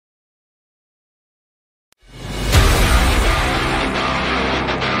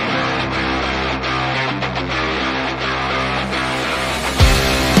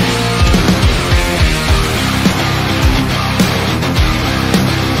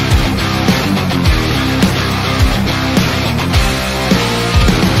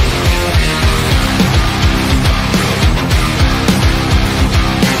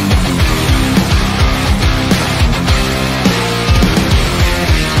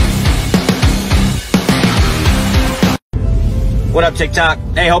What up, TikTok?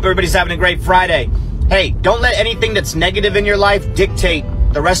 Hey, hope everybody's having a great Friday. Hey, don't let anything that's negative in your life dictate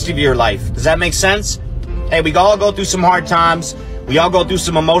the rest of your life. Does that make sense? Hey, we all go through some hard times. We all go through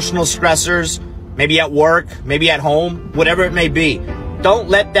some emotional stressors, maybe at work, maybe at home, whatever it may be. Don't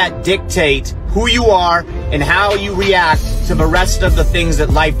let that dictate who you are and how you react to the rest of the things that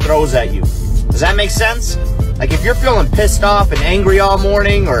life throws at you. Does that make sense? Like if you're feeling pissed off and angry all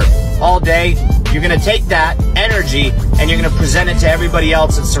morning or all day, you're going to take that energy and you're going to present it to everybody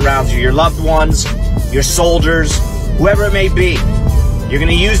else that surrounds you, your loved ones, your soldiers, whoever it may be. You're going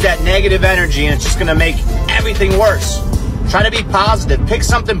to use that negative energy and it's just going to make everything worse. Try to be positive. Pick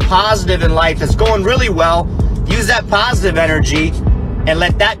something positive in life that's going really well. Use that positive energy and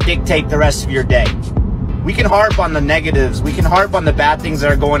let that dictate the rest of your day. We can harp on the negatives. We can harp on the bad things that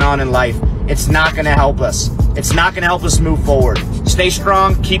are going on in life. It's not going to help us. It's not going to help us move forward. Stay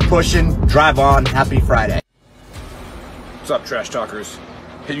strong, keep pushing, drive on. Happy Friday. What's up, Trash Talkers?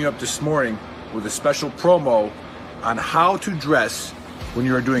 Hitting you up this morning with a special promo on how to dress when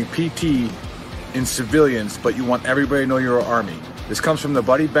you are doing PT in civilians, but you want everybody to know you're an Army. This comes from the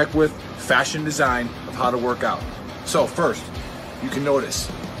Buddy Beckwith fashion design of how to work out. So first, you can notice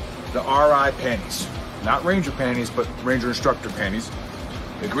the RI panties. Not Ranger panties, but Ranger Instructor panties.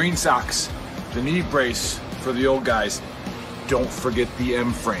 The green socks, the knee brace for the old guys. Don't forget the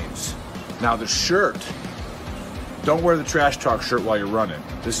M frames. Now the shirt, don't wear the Trash Talk shirt while you're running.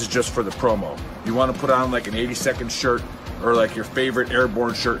 This is just for the promo. You want to put on like an 80-second shirt or like your favorite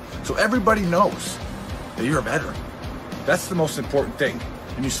airborne shirt so everybody knows that you're a veteran. That's the most important thing.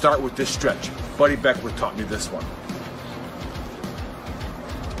 And you start with this stretch. Buddy Beckwith taught me this one.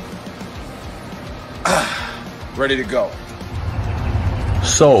 Ready to go.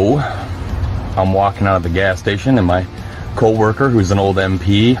 So, I'm walking out of the gas station and my co-worker, who's an old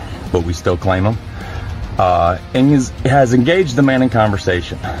MP, but we still claim him, and has engaged the man in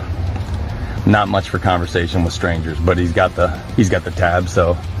conversation. Not much for conversation with strangers, but he's got the tab.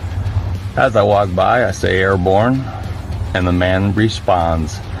 So, as I walk by, I say airborne, and the man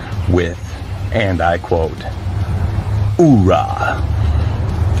responds with, and I quote, "Hoorah."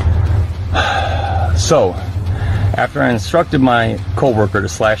 So, after I instructed my co-worker to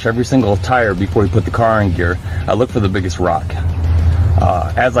slash every single tire before he put the car in gear, I looked for the biggest rock.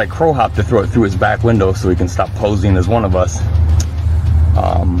 As I crow hopped to throw it through his back window so he can stop posing as one of us,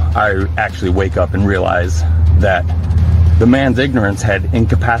 I actually wake up and realize that the man's ignorance had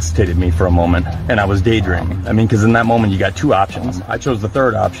incapacitated me for a moment, and I was daydreaming. I mean, because in that moment you got two options. I chose the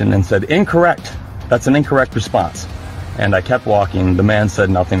third option and said, "Incorrect. That's an incorrect response." And I kept walking. The man said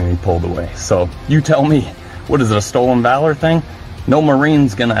nothing and he pulled away. So you tell me, what is it, a stolen valor thing? No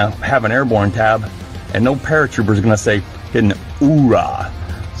Marine's gonna have an airborne tab, and no paratrooper's gonna say hidden hoorah.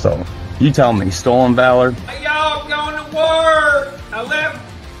 So you tell me, stolen valor? Hey, y'all, I'm going to work. I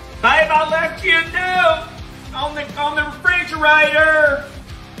left you a note on the refrigerator.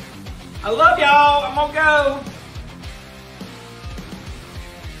 I love y'all. I'm gonna go.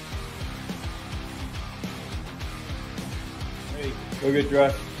 Hey, go get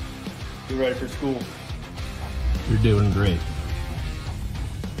dressed. Get ready for school. You're doing great.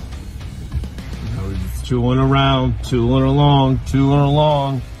 I was just tooling along.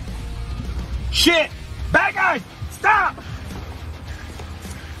 Shit! Bad guys! Stop!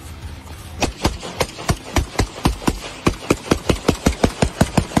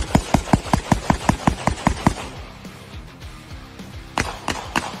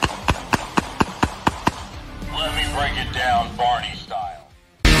 Let me break it down Barney style.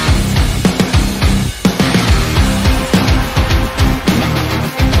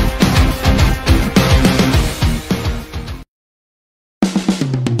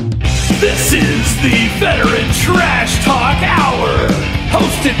 This is the Veteran Trash Talk Hour,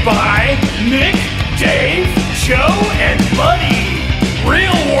 hosted by Nick, Dave, Joe, and Buddy.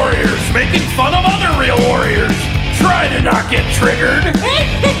 Real warriors making fun of other real warriors. Try to not get triggered.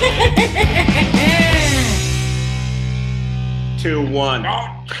 2, 1.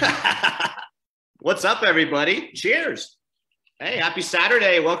 What's up, everybody? Cheers. Hey, happy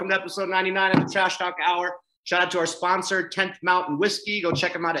Saturday. Welcome to episode 99 of the Trash Talk Hour. Shout out to our sponsor, 10th Mountain Whiskey. Go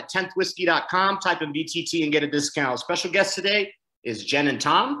check them out at 10thwhiskey.com. Type in VTT and get a discount. Special guest today is Jen and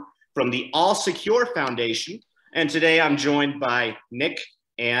Tom from the All Secure Foundation. And today I'm joined by Nick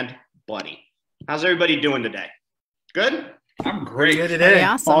and Buddy. How's everybody doing today? Good? I'm great. Good today.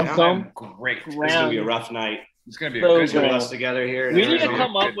 Awesome. I'm great. This is going to be a rough night. It's going to be So a Let's good put one. us together here. in We need to Arizona.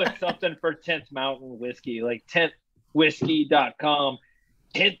 come up with something for 10th Mountain Whiskey, like 10thwhiskey.com.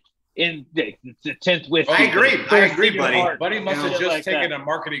 10th in it's the 10th whiskey. I agree, First in your buddy. heart. Buddy must have Shit just like taken that. a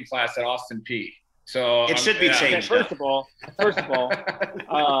marketing class at Austin P. So It should be yeah. changed. First of all,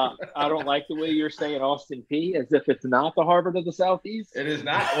 I don't like the way you're saying Austin P as if it's not the Harvard of the Southeast. It is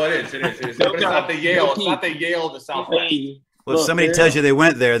not. Well, it is. But it's not the Yale. It's not the Yale of the Southwest. Hey, Well, if look, somebody tells you they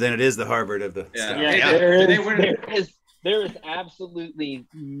went there, then it is the Harvard of the. Yeah. Yeah, there is absolutely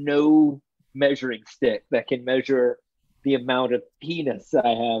no measuring stick that can measure the amount of penis I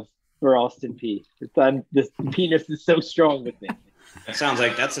have for Austin P. This penis is so strong with me. That sounds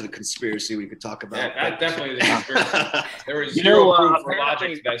like that's a conspiracy we could talk about. Yeah, that definitely is a conspiracy. There was You zero know, proof for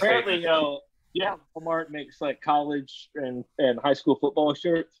logic to that apparently, statement. Walmart makes like college and high school football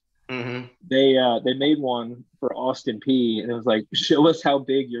shirts. Mm-hmm. They made one for Austin P, and it was like, show us how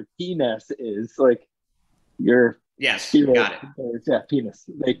big your penis is. Like your Yes, penis. got it. Yeah, penis.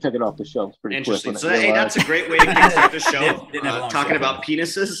 They took it off the shelves pretty Interesting. quick. So, hey, that's a great way to kickstart the show. Didn't have a long Talking show. about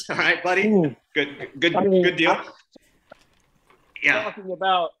penises. All right, buddy. Ooh. Good I mean, deal. Yeah. Talking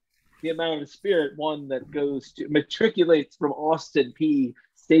about the amount of spirit one that matriculates from Austin P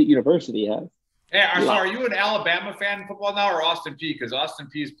State University has. Hey, so are you an Alabama fan in football now or Austin P? Because Austin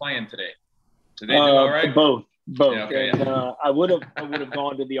P is playing today. Did they do all right? Both. Yeah, okay, And, I would have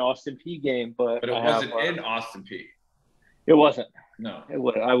gone to the Austin P game, but But it wasn't in Austin P. It wasn't. No. I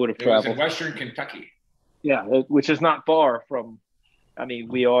would have It was traveled. in Western Kentucky. Yeah, which is not far from. I mean,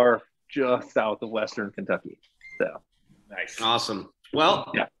 we are just south of Western Kentucky. So Nice. Awesome. Well,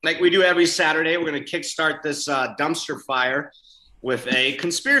 Yeah. like we do every Saturday, we're going to kickstart this dumpster fire with a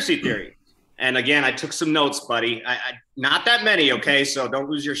conspiracy theory. And again, I took some notes, buddy. I not that many, okay? So don't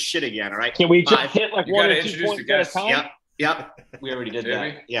lose your shit again, all right? can we just 5. hit like You 1 gotta or 2 introduce points the at a guests. time? Yep. We already did Did that.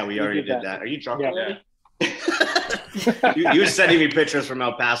 we? Yeah, we already did that. Are you drunk? Yeah. Yeah. You were sending me pictures from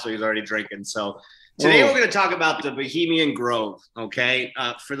El Paso. He's already drinking. So today Oh. we're going to talk about the Bohemian Grove. Okay.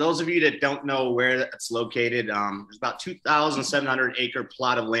 For those of you that don't know where that's located, there's about 2,700 acre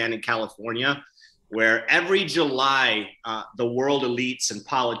plot of land in California where every July the world elites and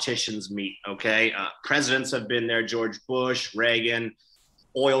politicians meet. Okay. Presidents have been there. George Bush, Reagan,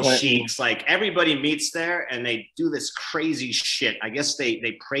 oil Right. sheiks, like everybody meets there and they do this crazy shit. I guess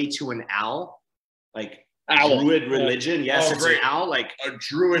they pray to an owl, like Owl. Druid religion. Yes, Oh, it's great. an owl. Like, A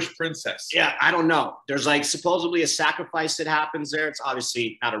Jewish princess. yeah, I don't know. There's like supposedly a sacrifice that happens there. It's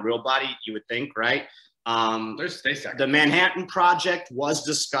obviously not a real body, you would think, right? There's space The Manhattan Project was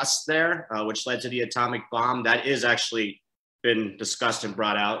discussed there, which led to the atomic bomb. That is actually been discussed and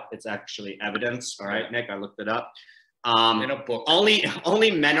brought out. It's actually evidence. All right, Nick, I looked it up. in a book.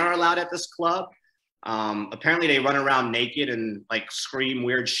 Only men are allowed at this club. Apparently they run around naked and like scream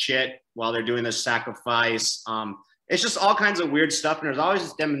weird shit while they're doing this sacrifice. It's just all kinds of weird stuff. And there's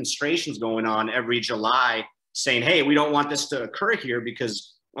always demonstrations going on every July saying, hey, we don't want this to occur here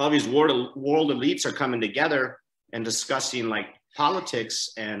because all these world elites are coming together and discussing like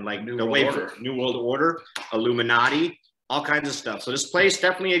politics and like New the World way Order. for New World Order, Illuminati, all kinds of stuff. So this place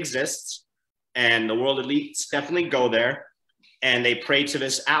definitely exists and the world elites definitely go there. And they pray to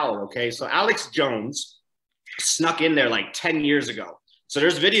this owl, okay? So Alex Jones snuck in there like 10 years ago. So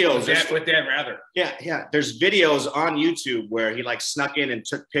there's videos. With Dan Rather. Yeah. There's videos on YouTube where he like snuck in and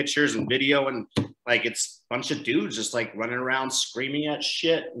took pictures and video and like it's a bunch of dudes just like running around screaming at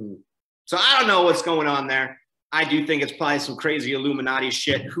shit. And so I don't know what's going on there. I do think it's probably some crazy Illuminati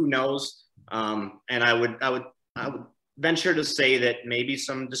shit. Who knows? And I would venture to say that maybe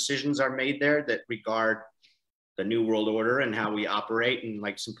some decisions are made there that regard the New World Order and how we operate and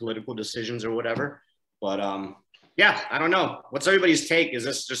like some political decisions or whatever. But yeah, I don't know. What's everybody's take? Is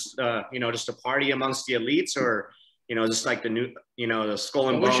this just just a party amongst the elites, or just like the new the skull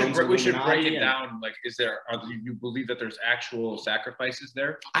and Well, bones? we should break it Illuminati? down. Like, do you believe that there's actual sacrifices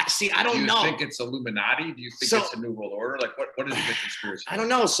there? I Do don't you know. think it's Illuminati? Do you think So- it's a New World Order? Like, what is the conspiracy? I don't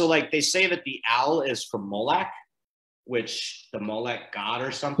know. So like they say that the owl is from Moloch, which the Moloch god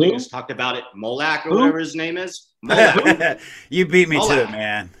or something Who? is talked about it. Moloch or Who? whatever his name is. Moloch. You beat me to Moloch. it,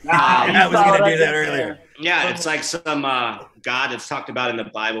 man. Ah, I was you saw gonna what do I that did earlier. there. Yeah, it's like some god that's talked about in the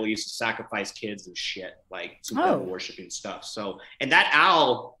Bible. He used to sacrifice kids and shit, like some devil worshiping stuff. So, and that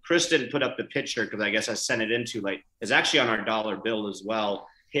owl, Kristen put up the picture because I guess I sent it into is actually on our dollar bill as well,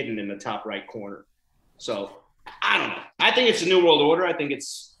 hidden in the top right corner. So I don't know. I think it's a New World Order. I think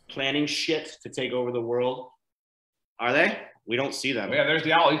it's planning shit to take over the world. Are they? We don't see them. Oh, yeah, there's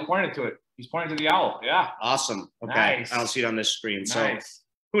the owl. He's pointing to it. He's pointing to the owl. Yeah. Awesome. Okay. Nice. I don't see it on this screen. So Nice.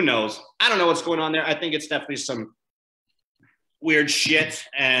 who knows? I don't know what's going on there. I think it's definitely some weird shit.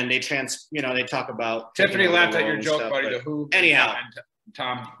 And they talk about Tiffany taking over laughed the at your world and joke, stuff, buddy. but The Who. anyhow. And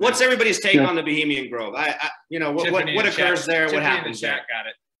Tom. what's everybody's take Yeah. on the Bohemian Grove? Tiffany What in the occurs chat- there? Tiffany What in the happens chat there? got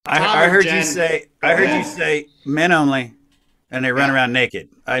it. Tom I or heard Jen? you say men only. and they run around naked.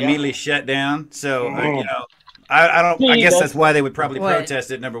 I immediately shut down. So you know, I don't. I guess that's why they would probably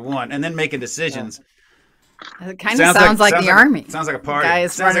protest it. Number one, and then making decisions. It kind of sounds like the army. Sounds like a party.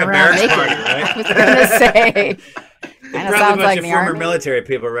 Guys sounds like a running barracks around party, right? I was gonna say. Probably sounds a bunch like of the former army. military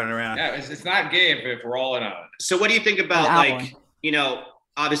people running around. Yeah, it's not gay if we're all in on it. So what do you think about That like, one. you know,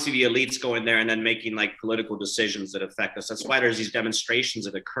 obviously the elites go in there and then making like political decisions that affect us. That's why there's these demonstrations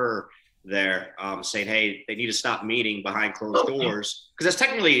that occur there, saying, hey, they need to stop meeting behind closed doors because that's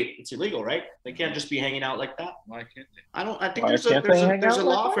technically it's illegal, right? They can't just be hanging out like that. Why can't they? I think Why there's can't they hang a out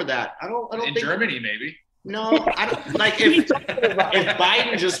law like for that. I don't In think Germany, maybe. No, I don't like if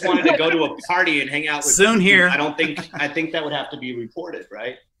Biden just wanted to go to a party and hang out with Soon here. I think that would have to be reported,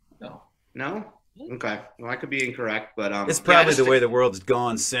 right? No. No? Okay. Well, I could be incorrect, but It's probably the way the world's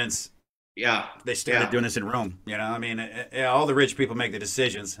gone since yeah. they started doing this in Rome. You know, I mean, all the rich people make the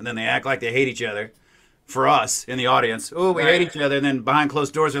decisions, and then they act like they hate each other. For us in the audience, oh, we hate each other, and then behind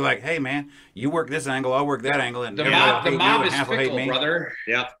closed doors, they're like, "Hey, man, you work this angle, I'll work that angle, and The everybody will hate mob you, is and half will hate fickle, me." brother.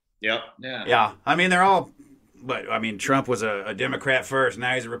 Yep. Yeah. Yeah, I mean, they're all. But I mean, Trump was a Democrat first.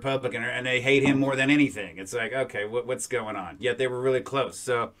 Now he's a Republican, and they hate him more than anything. It's like, okay, what's going on? Yet they were really close.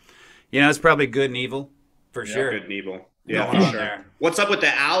 So, you know, it's probably good and evil for sure. Good and evil. Yeah, Going for on sure. there. What's up with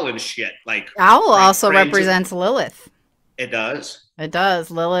the owl and shit? Like Owl also praying to- represents Lilith. It does. It does.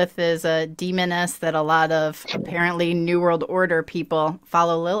 Lilith is a demoness that a lot of apparently New World Order people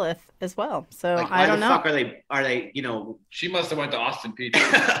follow Lilith as well. So Like, I don't know. Fuck are they? You know, She must have went to Austin Peay.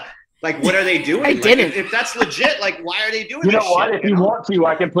 like what are they doing? I Like, didn't. If that's legit, like why are they doing You know this what? shit? If you want to,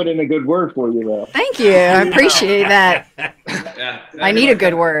 I can put in a good word for you, though. Thank you. I appreciate that. Yeah. I need a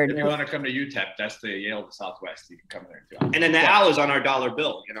good word. If you want to come to UTEP, that's the Yale to Southwest. You can come there too. And then the owl is on our dollar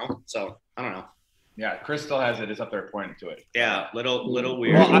bill, you know. So I don't know. Yeah, Chris still has it. It's up there pointing to it. Yeah, little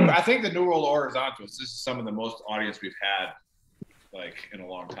weird. Well, I think the New World Order is onto us. This is some of the most audience we've had, like in a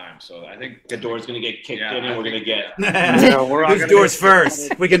long time. So I think the door's gonna get kicked Yeah, in, and I we're gonna think- get. No, we're all Whose gonna doors get-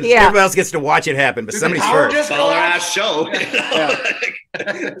 first? We can. Yeah. Everybody else gets to watch it happen, but somebody's power first. just go Baller off? ass show.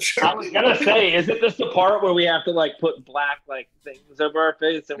 I was gonna say, isn't this the part where we have to like put black like things over our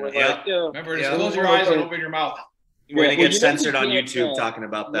face and we're Yeah. like, remember, just Yeah. close your eyes and open your mouth. We're gonna Yeah, get well, you know censored you on can't, YouTube talking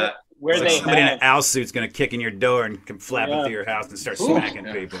about that. where It's like they somebody in have, an owl suit's gonna kick in your door and come flapping Yeah. through your house and start Ooh. smacking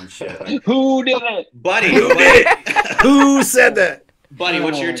Yeah. people and shit. Like, who did it? Buddy, who did it? Who said that? buddy,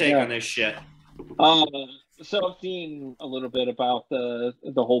 what's your take Yeah. on this shit? So I've seen a little bit about the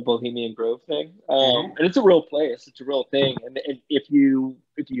whole Bohemian Grove thing, Mhm. and it's a real place. It's a real thing, and if you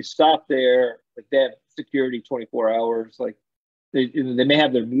stop there, like they have security 24 hours. Like they may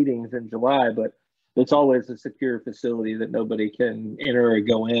have their meetings in July, but it's always a secure facility that nobody can enter or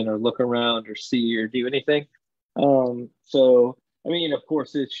go in or look around or see or do anything. So I mean, of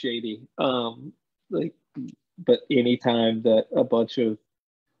course, it's shady. But anytime that a bunch of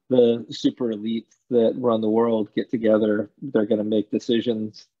the super elites that run the world get together, they're going to make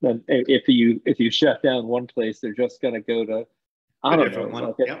decisions. And if you shut down one place, they're just going to go to I don't know, One.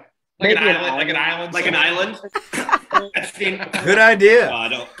 like Yep. Like an maybe island. Like an island. Epstein. Good idea.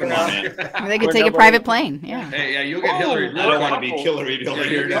 Don't come on, man. They could Or take a nobody- private plane. Yeah. Hey, yeah, you'll get Hillary. I don't want to be Hillary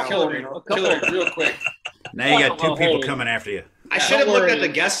here You'll now. kill her real quick. Now you got two Well, people hey. coming after you. I should have Don't looked at worry.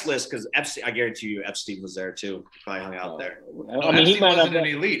 the guest list because Epstein. I guarantee you, Epstein was there too. Probably hung out there. I mean, he Epstein might have wasn't an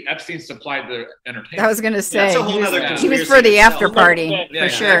elite. Epstein supplied the entertainment. I was gonna say That's a whole he was, nother he was conspiracy for the itself. after party Yeah, for yeah.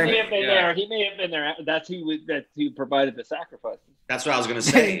 sure. He may have been Yeah. there. He may have been there. That's who provided the sacrifices. That's what I was gonna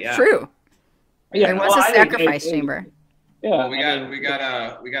say. Yeah. True. There was well, a I think sacrifice it- chamber. Yeah, Well, we I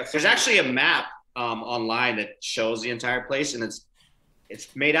got mean, There's actually a map online that shows the entire place, and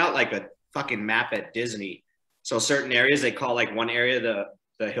it's made out like a fucking map at Disney. So certain areas they call like one area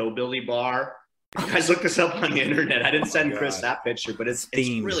the hillbilly bar. You guys look this up on the internet. I didn't send Chris that picture, but it's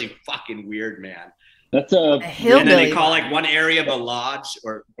Themed. really fucking weird, man. that's A a And then hillbilly. they call like one area of a lodge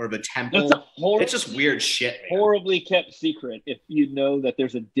or of a temple. that's a horrible. It's just weird shit, man. horribly kept secret. If you know that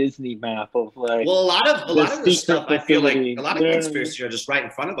there's a Disney map of like, Well, a lot of the secret stuff I feel like facility. a lot of Yeah. conspiracies are just right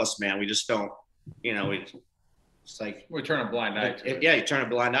in front of us, man. We just don't, it's like we turn a blind eye to it. yeah, you turn a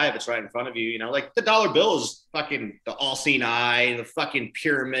blind eye if it's right in front of you. You know, like the dollar bill is fucking the all-seeing eye, the fucking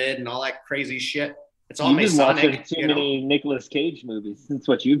pyramid, and all that crazy shit. It's all you've been watching Masonic. too You know? many Nicolas Cage movies. That's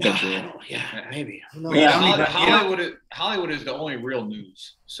what you've been I doing. don't know, yeah, maybe. Who knows? Well, yeah, Yeah. Hollywood is the only real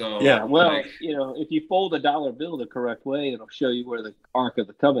news. So Yeah, well, like, if you fold a dollar bill the correct way, it'll show you where the Ark of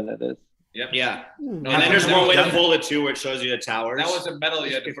the Covenant is. yep. Yeah, No, and then there's that one way to was- fold it too, where it shows you the towers. That was a medal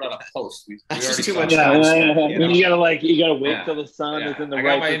you had to put on a post. We That's already just too saw much that. time. I You mean, know? you gotta wait Yeah. till the sun is in the I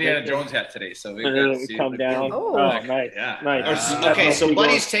right got my Indiana position, Jones hat today, so we and got then to it see would come the- down. Oh. Nice, Yeah. nice. Okay, That so must be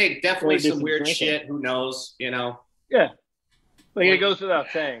Buddy's take definitely Really do some some weird drinking. shit. Who knows? You know. Yeah. Like it goes without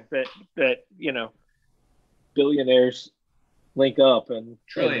saying that billionaires link up and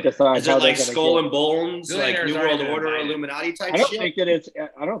decide Is how it they're like gonna Skull get. and Bones, like Billionaires New aren't World even Order, invited. Illuminati type I don't shit? think that it's.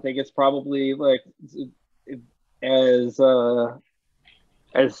 I don't think it's probably like as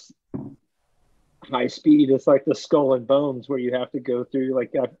high speed as like the Skull and Bones, where you have to go through.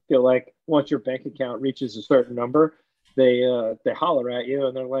 Like I feel like once your bank account reaches a certain number, they holler at you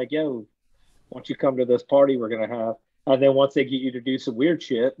and they're like, "Yo, why don't you come to this party we're gonna have?" And then once they get you to do some weird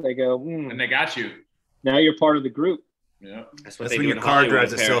shit, they go, And they got you. now you're part of the group. Yeah. That's That's when your car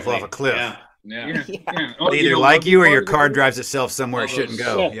drives itself off a cliff. Yeah. Yeah. Oh, They you either know like what you or part your of the car group? drives itself somewhere it shouldn't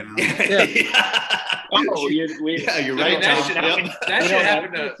go. Yeah. You know? Oh, yeah, you're right, that Tom. should, Yep. that We should don't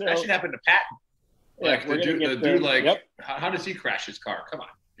happen have to to, so- Patton. Like we're the gonna dude, get like yep. how does he crash his car? Come on,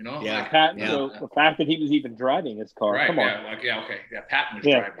 you know? Yeah. Like, Patton, Yeah. so the fact that he was even driving his car, right? come on. Yeah. Like okay. Yeah. Patton was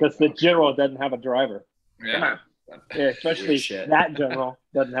Yeah, driving. because the Okay. general doesn't have a driver. Yeah. Yeah, especially Weird shit. that general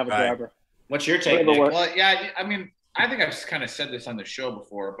doesn't have a Right. driver. What's your take, Whatever Nick? works. Well, yeah. I mean, I think I've kind of said this on the show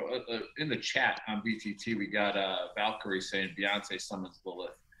before, but in the chat on BTT, we got Valkyrie saying Beyonce summons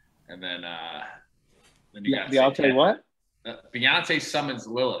Lilith, and then you got Beyonce what? Beyonce summons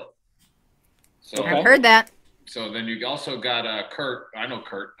Lilith. So Okay. I've heard that. So then you also got Kurt. I know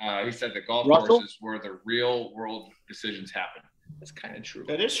Kurt. He said the golf Russell? courses where the real world decisions happen. That's kind of true.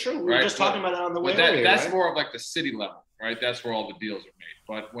 That is true. We were Right, just but- talking about that on the way But over that's here, right? more of like the city level, right? That's where all the deals are made.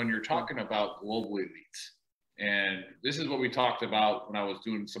 But when you're talking about global elites, and this is what we talked about when I was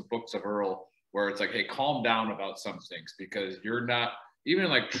doing some books of Earl, where it's like, hey, calm down about some things because you're not, even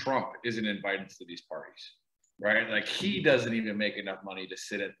like Trump isn't invited to these parties, right? Like he doesn't even make enough money to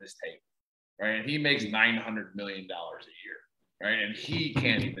sit at this table, right? And he makes $900 million a year, right? And he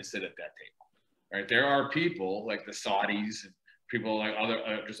can't even sit at that table, right? There are people like the Saudis and people like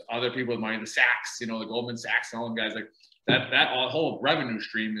other people with money, the Sachs, the Goldman Sachs and all them guys, like that whole revenue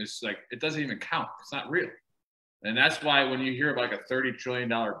stream is like, it doesn't even count. It's not real. And that's why when you hear about like a $30 trillion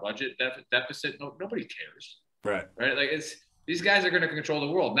budget deficit, nobody cares. Right. Right. Like these guys are going to control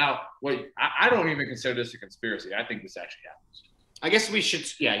the world. Now, I don't even consider this a conspiracy. I think this actually happens. I guess we should.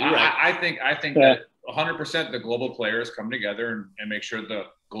 Yeah, you're right. I think that 100% the global players come together and make sure the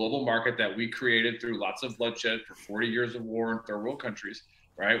global market that we created through lots of bloodshed for 40 years of war in third world countries,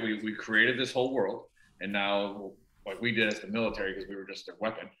 right? We created this whole world, and now like we did as the military because we were just their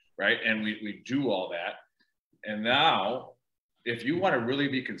weapon, right? And we do all that, and now if you want to really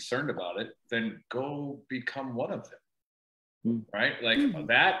be concerned about it, then go become one of them, right? Like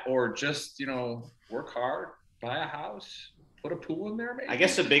that, or just work hard, buy a house. Put a pool in there, maybe. I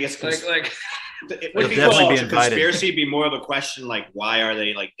guess the biggest like it would be definitely called be a invited. conspiracy. Be more of a question like, why are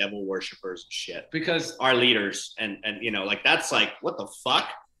they like devil worshippers and shit? because Our leaders and like that's like what the fuck?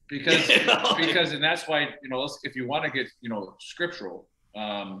 because and that's why if you want to get scriptural,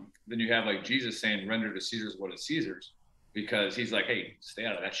 then you have like Jesus saying, "Render to Caesar's what is Caesar's," because he's like, "Hey, stay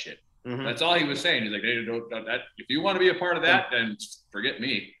out of that shit." Mhm. That's all he was saying. He's like, "Hey, don't that. If you want to be a part of that, then forget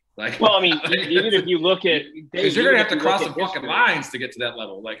me." Like, Well, I mean, even if you look at, because you're gonna have to even if you cross look some at fucking history- lines to get to that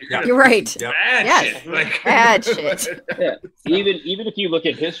level. Like, You're right. bad Yes. shit. Like, Bad shit. Yeah, even if you look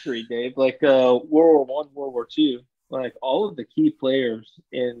at history, Dave, like World War I, World War II, like all of the key players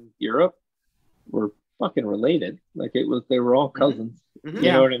in Europe were fucking related. Like they were all cousins. Mhm. You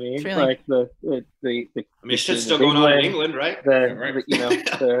Yeah, know what I mean? it's really- Like the I mean, shit's still going on in England, right? right.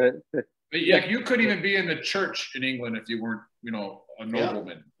 the Yeah, you couldn't even be in the church in England if you weren't, a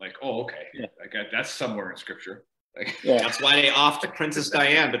nobleman. Like, oh, okay, Yeah. like that's somewhere in scripture. Like, yeah. That's why they offed Princess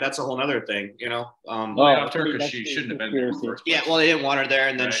Diane, but that's a whole other thing, Oh, they offed her I mean, because that's she the shouldn't have been there in the conspiracy. first place. Yeah, well, they didn't want her there,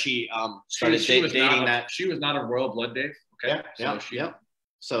 and then Right. she started she was dating not that. She was not a royal blood, Dave. Okay, Yeah, so yeah.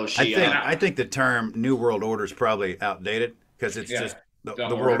 So I she. think the term New World Order is probably outdated because it's Yeah. just the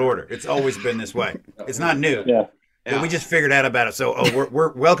The world order. order. It's always been this way. It's not new. Yeah. But we just figured out about it. So,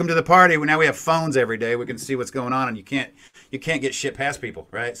 we're welcome to the party. Now we have phones every day. We can see what's going on, and you can't get shit past people,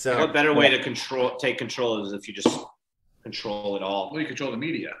 right? So, What better way to take control is if you just control it all. Well, you control the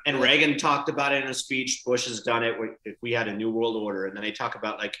media. And Reagan talked about it in a speech. Bush has done it. If we had a new world order, and then they talk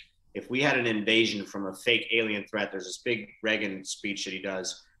about like if we had an invasion from a fake alien threat. There's this big Reagan speech that he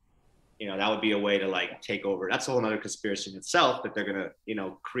does. That would be a way to like take over. That's a whole other conspiracy in itself. That they're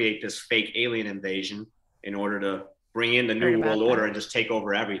gonna create this fake alien invasion in order to bring in the Heard new about world that. order and just take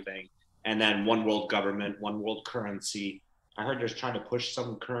over everything. And then one world government, one world currency. I heard they're trying to push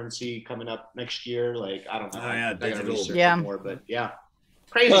some currency coming up next year. Like, I don't know. Oh, yeah, I gotta digital. research Yeah. it more, but yeah.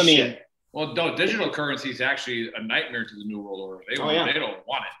 Crazy Well, I mean, shit. Well, no, digital currency is actually a nightmare to the new world order. They Oh, yeah. they don't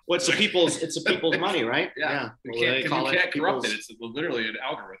want it. Well, it's the people's money, right? Yeah, Well, you they can't, call you can't corrupt people's- it. It's literally an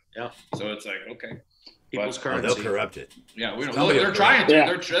algorithm. Yeah. So it's like, okay. People's But currency. They'll corrupt it. yeah, we don't. Somebody They're will trying to. Yeah.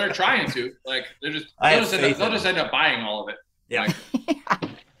 They're trying to. Like they're just. I They'll have just, faith they'll in just them. end up buying all of it. Yeah.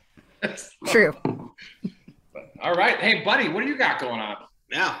 True. All right, hey buddy, what do you got going on?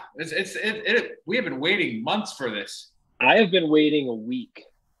 Yeah. We have been waiting months for this. I have been waiting a week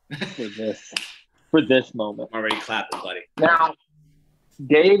for this moment. I'm already clapping, buddy. Now,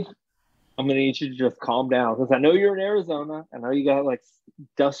 Dave, I'm gonna need you to just calm down because I know you're in Arizona. I know you got like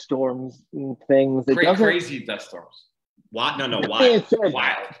dust storms and things. It doesn't. Crazy dust storms. What? No, That being wild. said,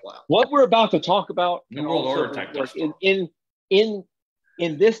 Wild. what we're about to talk about New and World also, Order type like, dust storm.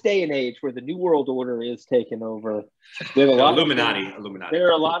 in this day and age where the New World Order is taking over, there's a lot Illuminati. of Illuminati. there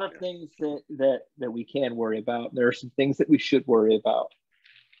are a lot of things that we can worry about. There are some things that we should worry about.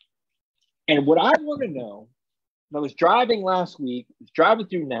 And what I want to know, I was driving last week, I was driving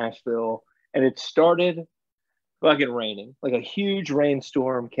through Nashville, and it started fucking raining. Like a huge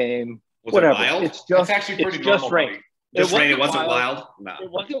rainstorm came. Was Whatever. it wild? It's That's just actually pretty it's just normal. rain. buddy. Just rain. It wasn't wasn't wild. No.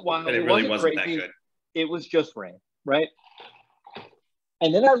 It wasn't wild. And it really wasn't crazy. that good. It was just rain, right?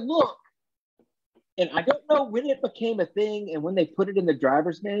 And then I look, and I don't know when it became a thing and when they put it in the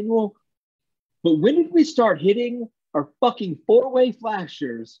driver's manual, but when did we start hitting our fucking four-way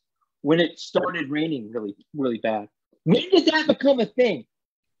flashers when it started raining really, really bad? When did that become a thing?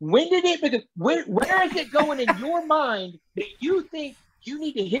 When did it become, where is it going in your mind that you think you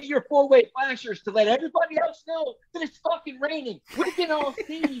need to hit your four-way flashers to let everybody else know that it's fucking raining? We can all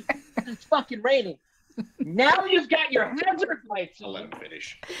see that it's fucking raining. Now you've got your hazard lights I'll let on, him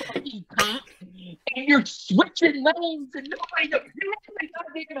finish. fucking cop, and you're switching lanes, and nobody knows. You actually not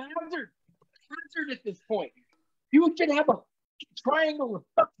taking a hazard at this point. You should have a triangle of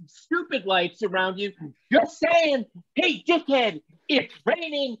fucking stupid lights around you, just saying, "Hey, dickhead, it's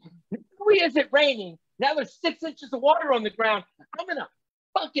raining. Why is it raining? Now there's 6 inches of water on the ground. I'm gonna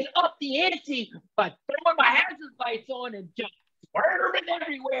fucking up the ante by throwing my hazard lights on and just swerving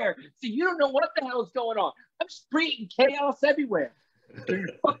everywhere. So you don't know what the hell's going on. I'm just creating chaos everywhere. Your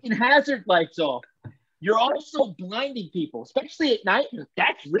fucking hazard lights off. You're also blinding people, especially at night.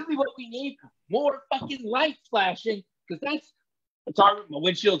 That's really what we need. More fucking lights flashing, because my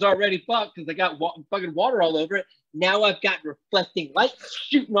windshield's already fucked because I got fucking water all over it. Now I've got reflecting lights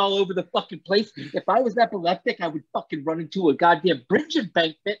shooting all over the fucking place. If I was epileptic, I would fucking run into a goddamn bridge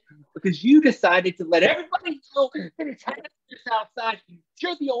embankment because you decided to let everybody know that it's hazardous outside.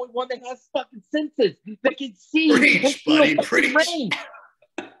 You're the only one that has fucking senses that can see. Preach, and feel buddy, fucking preach. rain.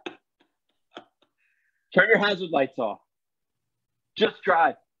 Turn your hazard lights off. Just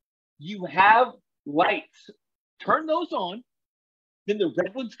drive. You have lights. Turn those on. Then the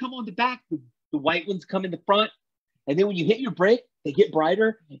red ones come on the back. The white ones come in the front. And then when you hit your brake, they get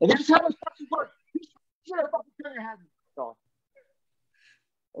brighter. And that's how it fucking works. You should have fucking turn your hazard lights off.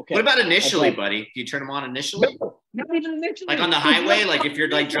 Okay. What about initially, Okay. buddy? Do you turn them on initially? No, not even initially. Like on the highway? Like if you're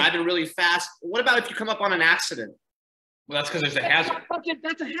like driving really fast? What about if you come up on an accident? Well, that's because there's a That's hazard.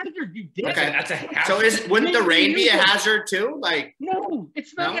 that's a hazard, you dick. Okay. That's a hazard. So wouldn't the rain be a hazard too? Like No,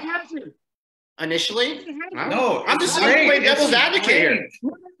 it's not No? a hazard. initially? It's a hazard. I don't No, know. I'm just it's saying, rain. play devil's It's advocate here. rain.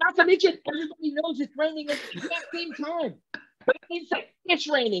 Not to mention, everybody knows it's raining at the exact same time. But it's like, it's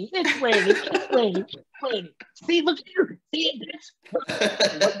raining, it's raining, it's raining, it's raining. See, look at your, see it,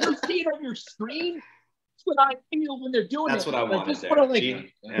 what you see it on your screen? That's what I feel when they're doing That's it. what I Like, wanted just there. want to like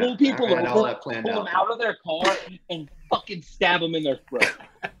Gee, yeah. pull people I had all over, that planned pull them out. out of their car, and fucking stab them in their throat.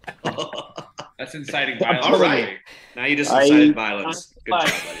 That's inciting I'm violence. All telling right. Now you just I- incited violence. Good I-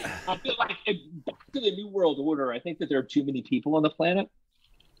 job, buddy. I feel like back to the New World Order. I think that there are too many people on the planet,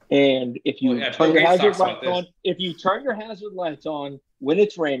 and if you Well, yeah, turn Bill your Gates hazard talks about lights on, if you turn your hazard lights on when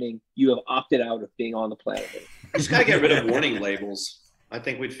it's raining, you have opted out of being on the planet. Just gotta get rid of warning labels. I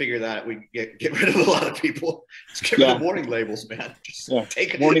think we'd figure that we'd get rid of a lot of people. Just get rid of warning labels, man. Just Yeah.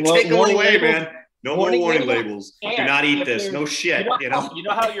 take Warning them warning away, labels. man. No Warning more warning labels. labels. Do And not eat if this. there's- No shit. You know, You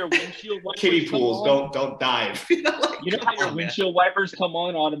know how your windshield wipers kiddie come pools. on? Don't dive. You know, like, You know how come your on, man. windshield wipers come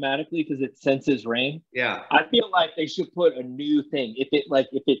on automatically because it senses rain? Yeah. I feel like they should put a new thing.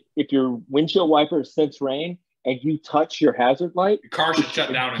 If your windshield wipers sense rain and you touch your hazard light, Your car should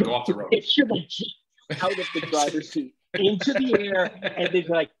shut down and go off the road. it should like jump out of the driver's seat into the air, and then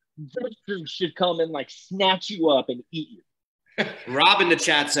like victims should come and like snatch you up and eat you. Rob in the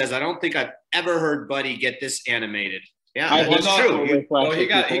chat says, I don't think I've ever heard Buddy get this animated. Yeah, I that's have true. not. You- Well, he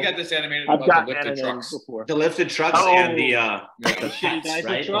got this animated I've about got the lifted animated trucks. before. the lifted trucks Oh. and the shitty pets, diaper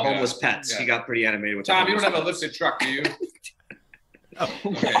right? The truck? homeless pets. Yeah. He got pretty animated with Tom, the you don't have a homeless lifted truck, do you?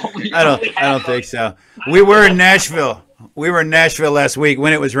 I don't think so. We were in Nashville. We were in Nashville last week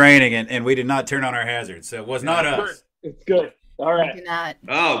when it was raining, and we did not turn on our hazards. So it was not us. It's good. All right. Do not.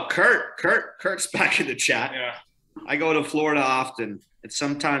 Oh, Kurt's back in the chat. Yeah. I go to Florida often. It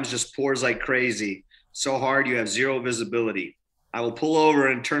sometimes just pours like crazy. So hard you have zero visibility. I will pull over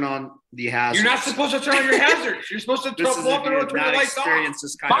and turn on the hazards. You're not supposed to turn on your hazards. You're supposed to This is pull up if the you road, have turn your not lights off. experienced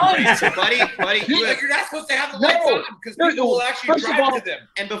this kind of race. So, buddy, you have, You're not supposed to have the lights on because people will actually First of drive all- to them.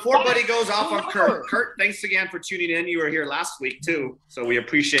 and before Buddy goes off on Kurt, thanks again for tuning in. You were here last week too, so we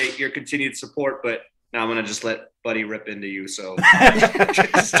appreciate your continued support. But now I'm gonna just let Buddy rip into you. So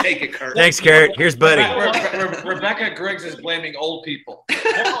just take it, Kurt. Thanks, Kurt. Here's Buddy. Rebecca Griggs is blaming old people.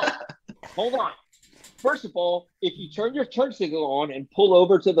 Hold on. First of all, if you turn your turn signal on and pull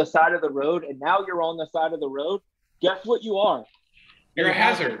over to the side of the road, and now you're on the side of the road, guess what you are? You're a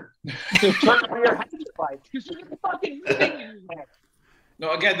hazard. So turn on your hazard lights because you're fucking moving.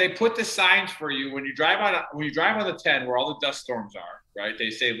 No, again, they put the signs for you when you drive on the 10 where all the dust storms are, right?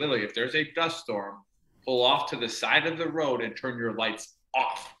 They say, Lily, if there's a dust storm, pull off to the side of the road and turn your lights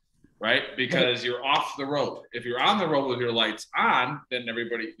off, right? Because you're off the road. If you're on the road with your lights on, then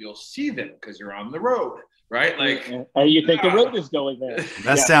you'll see them because you're on the road, right? Like, and you think the road is going there.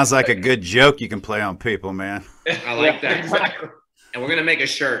 That sounds like a good joke you can play on people, man. I like that. Exactly. And we're gonna make a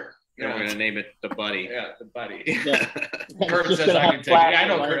shirt. Yeah. We're gonna name it the Buddy. Yeah, the Buddy. Yeah. Kurt Just says gonna I have can take it. Yeah, I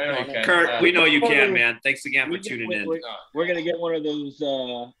know flashing Kurt. lights I on know it. Ken. Kurt, we know you can, man. Thanks again for tuning in. We're gonna get one of those.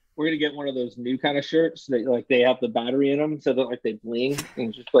 We're gonna get one of those new kind of shirts that like they have the battery in them, so that like they bling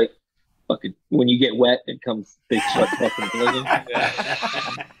and just like fucking when you get wet, it comes. They start fucking blinging.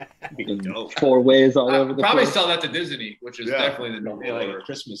 Dope. 4 ways all over the Probably place. sell that to Disney, which is definitely the new Yeah, like order.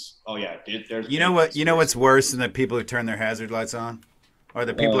 Christmas. Oh yeah, dude. There's You know what? You know what's worse than the people who turn their hazard lights on? Or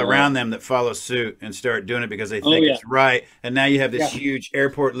the people around them that follow suit and start doing it because they think it's right. And now you have this huge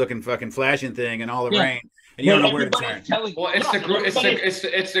airport-looking fucking flashing thing in all the rain, and you don't know where to turn. Well, it's the group.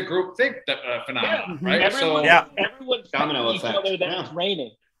 It's the group think phenomenon, right? Everyone, So everyone's Domino telling each effect. other that it's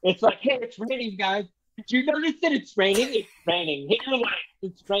raining. It's like, hey, it's raining, guys. Did you notice that it's raining? It's raining. Hit your lights.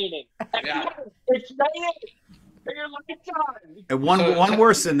 It's raining. Yeah. It's raining. Hit your lights on. And one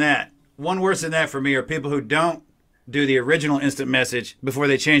worse than that. One worse than that for me are people who don't do the original instant message before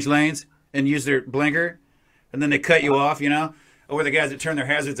they change lanes and use their blinker, and then they cut you off, you know? Or the guys that turn their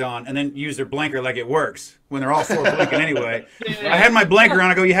hazards on and then use their blinker like it works when they're all 4 blinking anyway. I had my blinker on.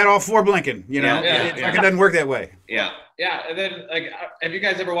 I go, you had all 4 blinking, you know? It doesn't work that way. Yeah. yeah, and then like, have you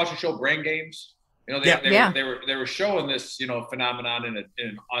guys ever watched the show Brain Games? You know, they were showing this, you know, phenomenon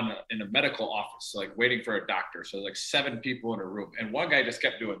in a medical office, like waiting for a doctor. So like 7 people in a room, and one guy just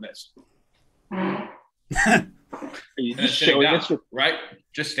kept doing this. You And just sitting showing down, this. right?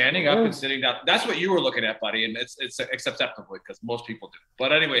 Just standing up and sitting down. That's what you were looking at, buddy, and it's acceptable because most people do.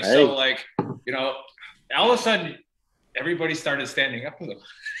 But anyway, so like, you know, all of a sudden, everybody started standing up with him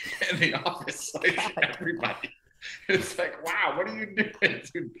in the office, like everybody. It's like, wow, what are you doing,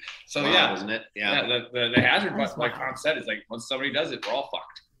 dude? So Wow, isn't it? Yeah. the hazard button, like Tom said, is like once somebody does it, we're all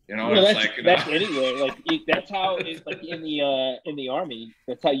fucked. You know, Well, it's that's, like, you that's know. anywhere. Like that's how it's like in the army.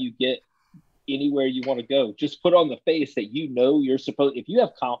 That's how you get anywhere you want to go. Just put on the face that you know you're supposed. If you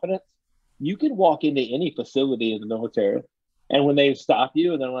have confidence, you can walk into any facility in the military, and when they stop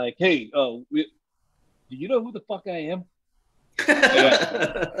you and they're like, "Hey, do you know who the fuck I am?"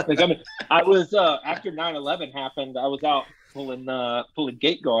 Like, I mean, I was after 9/11 happened. I was out pulling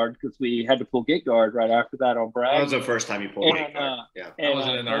gate guard because we had to pull gate guard right after that on Bragg. That was the first time you pulled gate guard. Yeah, I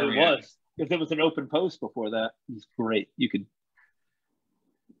wasn't in the army It yet. was because it was an open post before that. It was great. You could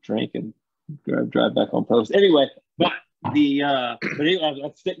drink and drive back on post. Anyway, but anyway, I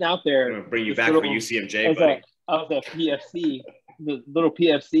was sitting out there. I'm gonna bring you this back for little- UCMJ, buddy. I was at PFC, the little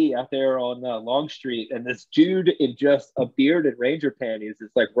PFC out there on Long Street, and this dude in just a beard and Ranger panties is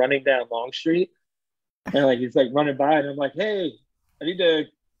like running down Long Street, and like he's like running by, and I'm like, "Hey, I need to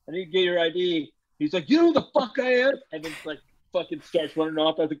get your ID." He's like, "You know who the fuck I am?" And then like fucking starts running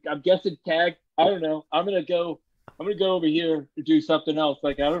off. I was like, "I'm guessing tag. I don't know. I'm gonna go over here to do something else."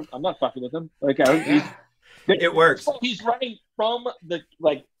 Like I'm not fucking with him. Like it works. He's running from the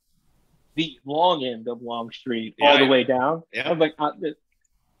long end of Long Street all the way down. Yeah. I'm like, I'm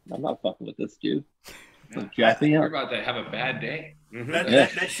not fucking with this dude. Like, jack me You're up. about to have a bad day.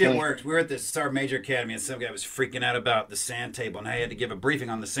 That shit worked. We were at the Sergeant Major Academy, and some guy was freaking out about the sand table, and I had to give a briefing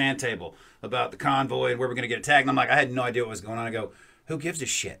on the sand table about the convoy and where we're going to get attacked. And I'm like, I had no idea what was going on. I go, who gives a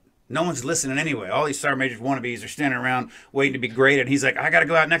shit? No one's listening anyway. All these Sergeant Majors wannabes are standing around waiting to be graded. He's like, I got to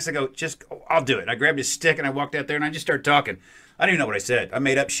go out next. I go, I'll do it. I grabbed his stick, and I walked out there, and I just started talking. I didn't even know what I said. I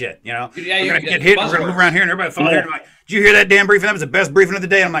made up shit, you know? Yeah, we're going to get hit. We're going to move around here, and everybody follow here. And I'm like, did you hear that damn briefing? That was the best briefing of the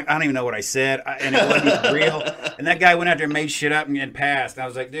day. And I'm like, I don't even know what I said. And it wasn't even real. And that guy went out there and made shit up and passed. And I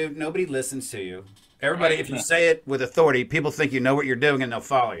was like, dude, nobody listens to you. Everybody, if you say it with authority, people think you know what you're doing and they'll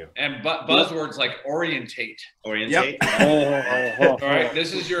follow you. And buzzwords like orientate. Orientate. All right,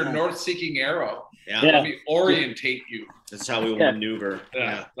 this is your north-seeking arrow. Yeah. Let me orientate you. That's how we will maneuver.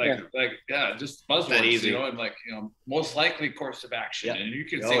 Just buzzwords, easy. you know, and most likely course of action, Yeah. and you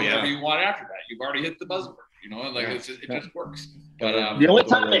can Oh, say yeah. whatever you want after that. You've already hit the buzzword, you know, and it just works. But The only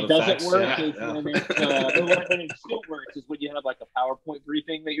time it the doesn't facts, work yeah, is yeah. when it still works is when you have like a PowerPoint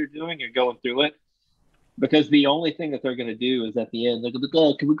briefing that you're doing, you're going through it. Because the only thing that they're going to do is at the end, they're going to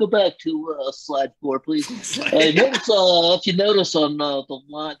go, can we go back to slide 4, please? Notice, if you notice on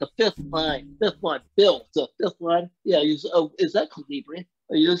the fifth line, Bill, the fifth line, is that Calibri?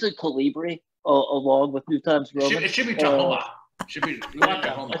 Are you using Calibri along with New Times Roman? it should be Tahoma. We want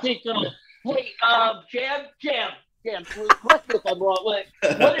Tahoma. I think, hey, Jam, correct me if I'm wrong. What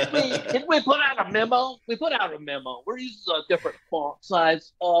did we put out a memo? We put out a memo. We're using a different font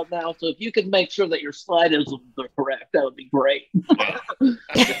size now, so if you can make sure that your slide is correct, that would be great.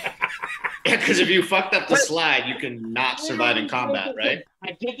 Because if you fucked up the slide, you can not survive in combat, right?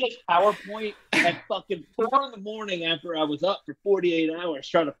 I did this PowerPoint at fucking 4 in the morning after I was up for 48 hours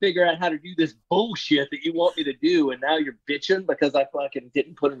trying to figure out how to do this bullshit that you want me to do, and now you're bitching because I fucking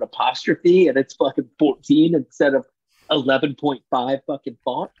didn't put an apostrophe and it's fucking 14 instead of 11.5 fucking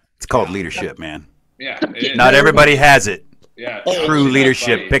font. It's called leadership, man. Yeah. Not everybody has it. Yeah. True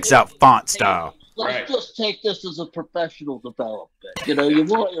leadership picks out font style. Let's just take this as a professional development. You know, you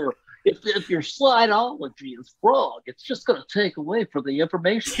want your if your slideology is wrong, it's just going to take away from the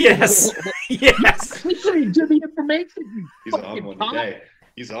information. Yes. Yes. Make sure you do the information. He's on one today.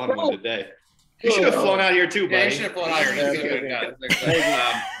 He's on one today. You should have flown out here too, buddy. Yeah, you should have flown out here.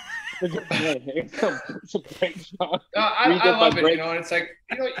 I love it, you know, and it's like,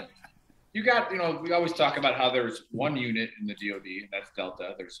 you know, you got, you know, we always talk about how there's one unit in the DoD, and that's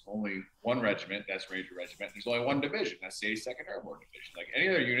Delta. There's only one regiment, that's Ranger Regiment. There's only one division, that's the 82nd Airborne Division. Like any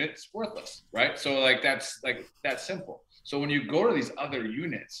other unit, it's worthless, right? So that's simple. So when you go to these other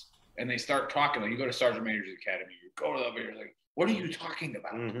units and they start talking, like you go to Sergeant Major's Academy, you go to the other, you're like, what are you talking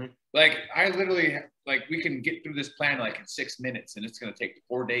about? Mm-hmm. Like I literally, like we can get through this plan like in 6 minutes, and it's going to take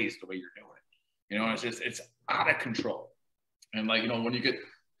 4 days the way you're doing it. You know, it's out of control. And like, you know, when you get,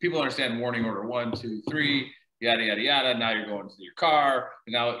 people understand warning order 1, 2, 3, yada, yada, yada. Now you're going to your car,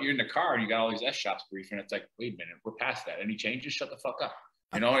 and now you're in the car and you got all these S-shops briefing. It's like, wait a minute, we're past that. Any changes? Shut the fuck up.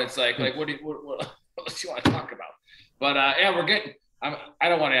 You know, and it's like what else do you want to talk about? But yeah, we're getting, I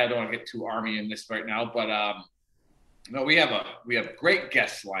don't want to get too army in this right now, but no, we have great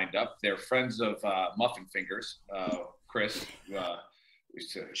guests lined up. They're friends of Muffin Fingers, Chris.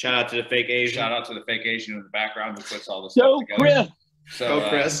 Shout out to the fake Asian. Shout out to the fake Asian in the background who puts all this Go, stuff together. Chris. So, Go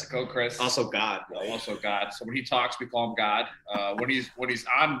Chris. Go Chris. Also God. Also God. So when he talks, we call him God. When he's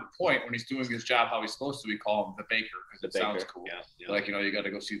on point, when he's doing his job how he's supposed to, we call him the Baker because it sounds cool. Yeah. Like, you know, you got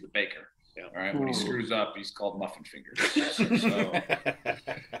to go see the Baker. Yeah. All right. When he screws up, he's called Muffin Fingers.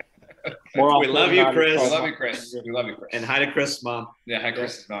 We love you, Chris. We love you, Chris. We love you, Chris. And hi to Chris' mom. Yeah, hi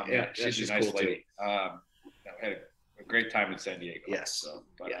Chris's mom. Yeah, she's a nice cool lady. We had a great time in San Diego. Yes. So,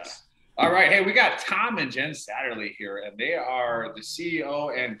 yes. All right. Hey, we got Tom and Jen Satterley here, and they are the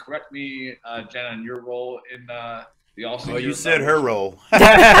CEO. And correct me, Jen, on your role in the All-Star. Oh, you said her role. You're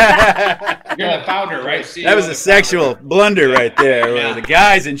the founder, right? CEO That was a sexual blunder right there. Yeah. Where the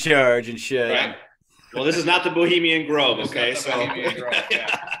guy's in charge and shit. Right. Well, this is not the Bohemian Grove, It's okay? not the So Bohemian Grove,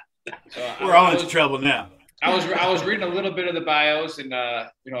 yeah. So We're all in trouble now. I was reading a little bit of the bios, and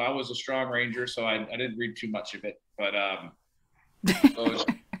you know, I was a strong Ranger, so I didn't read too much of it, but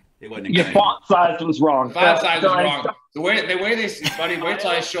it wasn't Your font size was wrong. font size was wrong. The way they, buddy, wait till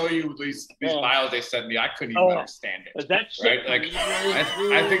I show you these bios they sent me. I couldn't even understand it. That's right. Like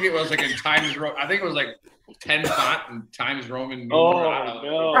I think it was like in Times Roman. I think it was like 10 font and Times Roman.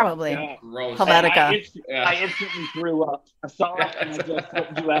 No. Probably. Yeah. Gross. Helvetica. I instantly threw up. I saw it and I just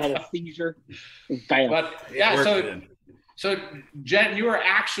went I had a seizure. Bam. But yeah, so Jen, you were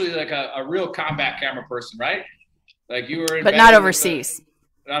actually like a real combat camera person, right? Like you were, but not overseas.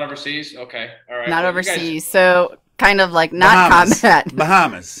 Not overseas. Okay, all right. Not well, overseas. So kind of like not combat.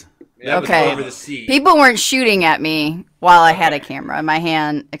 Bahamas. That okay. was over the sea. People weren't shooting at me while I had a camera in my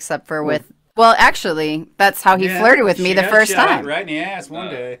hand, except for with. Well, actually, that's how he flirted with me the first time. Right in the ass one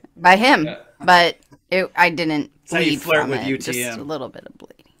day. By him, but I didn't That's how you bleed flirt from with it. UTM. Just a little bit of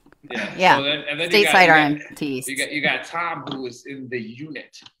bleeding. Yeah. So and then stateside RMTs. You got Tom, who was in the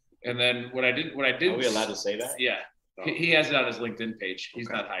unit, and then what I did. Are we allowed to say that? Yeah. Oh. He has it on his LinkedIn page. He's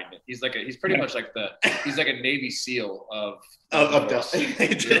not hiding it. He's pretty much like he's like a Navy SEAL of Look at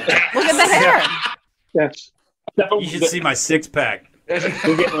the hair. Yes. You should see my 6-pack.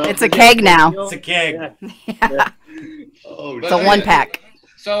 It's a keg now. It's a keg. Yeah. Oh, It's a 1-pack.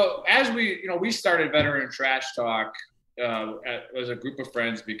 So as we started Veteran Trash Talk as a group of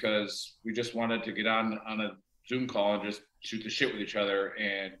friends because we just wanted to get on a Zoom call and just shoot the shit with each other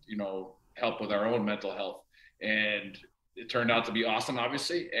and, help with our own mental health. And it turned out to be awesome,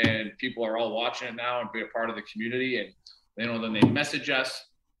 obviously. And people are all watching it now and be a part of the community. And, then they message us.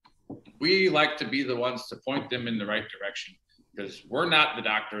 We like to be the ones to point them in the right direction because we're not the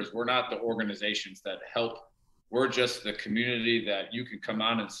doctors. We're not the organizations that help. We're just the community that you can come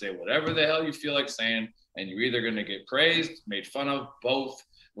on and say whatever the hell you feel like saying. And you're either going to get praised, made fun of, both.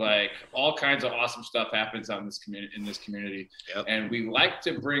 Like all kinds of awesome stuff happens in this community. Yep. And we like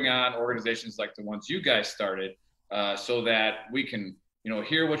to bring on organizations like the ones you guys started so that we can,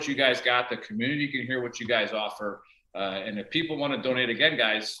 hear what you guys got. The community can hear what you guys offer. And if people want to donate again,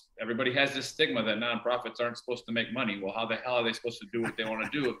 guys, everybody has this stigma that nonprofits aren't supposed to make money. Well, how the hell are they supposed to do what they want to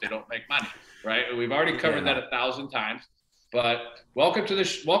do if they don't make money, right? We've already covered that 1,000 times. But welcome to the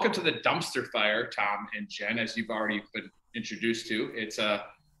dumpster fire, Tom and Jen, as you've already been introduced to.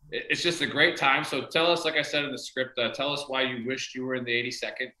 It's just a great time. So tell us, like I said in the script, tell us why you wished you were in the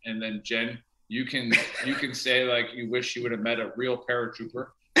 82nd, and then Jen, you can say like you wish you would have met a real paratrooper.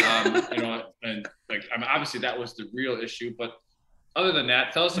 And obviously that was the real issue. But other than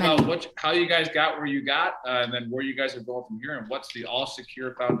that, tell us about how you guys got where you got, and then where you guys are going from here, and what's the All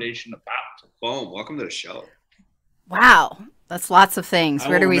Secure Foundation about. Boom! Welcome to the show. Wow, that's lots of things.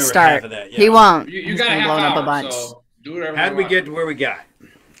 Where do we start? That, yeah. He won't. You got a half blown hour, up a bunch. so do whatever. How did we get to where we got?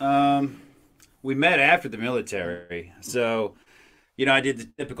 We met after the military, so. I did the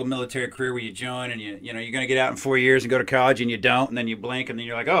typical military career where you join and you're going to get out in 4 years and go to college and you don't, and then you blink and then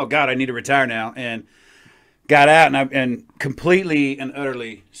you're like, oh God, I need to retire now. And got out and completely and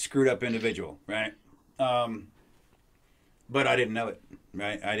utterly screwed up individual, right? But I didn't know it,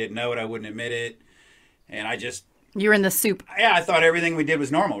 right? I didn't know it. I wouldn't admit it. And you're in the soup. Yeah, I thought everything we did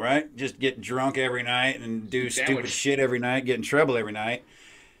was normal, right? Just get drunk every night and do stupid shit every night, get in trouble every night.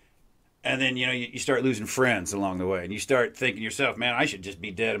 And then, you start losing friends along the way. And you start thinking to yourself, man, I should just be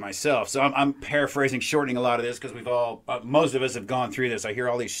dead myself. So I'm paraphrasing, shortening a lot of this because most of us have gone through this. I hear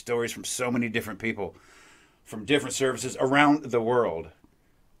all these stories from so many different people from different services around the world.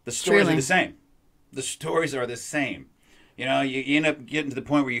 The stories are the same. The stories are the same. You end up getting to the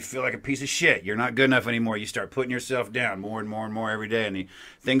point where you feel like a piece of shit. You're not good enough anymore. You start putting yourself down more and more and more every day. And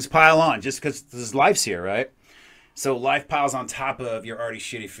things pile on just because this life's here, right? So life piles on top of your already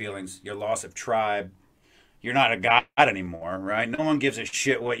shitty feelings, your loss of tribe. You're not a god anymore, right? No one gives a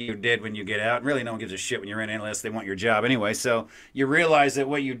shit what you did when you get out. Really, no one gives a shit when you're in unless they want your job anyway. So you realize that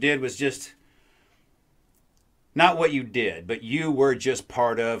what you did was just not what you did, but you were just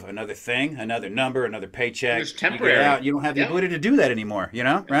part of another thing, another number, another paycheck. It's temporary. You get out, you don't have the ability to do that anymore,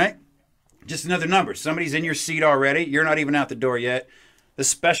 right? Just another number. Somebody's in your seat already. You're not even out the door yet. The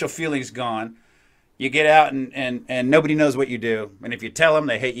special feeling's gone. You get out and nobody knows what you do. And if you tell them,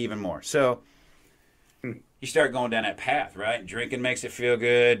 they hate you even more. So you start going down that path, right? Drinking makes it feel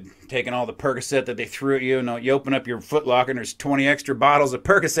good. Taking all the Percocet that they threw at you. You open up your Foot Locker and there's 20 extra bottles of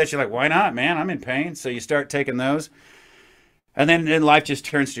Percocet. You're like, why not, man? I'm in pain. So you start taking those. And then life just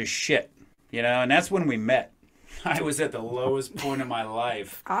turns to shit, and that's when we met. I was at the lowest point in my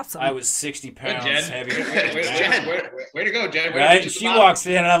life. Awesome. I was 60 pounds heavy. Way to go, Jen. Right? She walks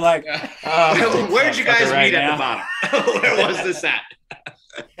in and I'm like, where did you guys meet at the bottom? Where was this at?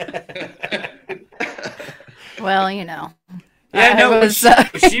 Well, Yeah, no,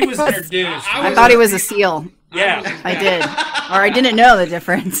 she was introduced. I thought he was a SEAL. Yeah. I did. Or I didn't know the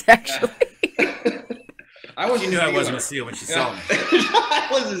difference, actually. She knew I wasn't a SEAL when she saw me. I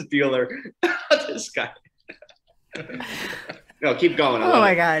was his dealer. This guy. No, keep going. Oh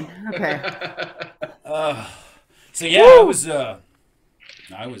my God. Okay. So yeah, I was.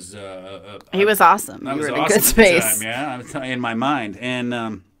 He was awesome. I you was were in a awesome good space. At the time, yeah, I was in my mind,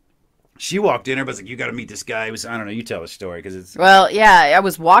 and she walked in. Everybody's like, "You got to meet this guy." It was, I don't know. You tell the story because it's. Well, yeah, I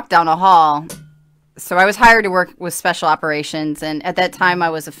was walked down a hall. So I was hired to work with special operations, and at that time I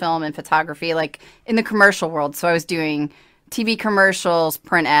was a film and photography, like in the commercial world. So I was doing TV commercials,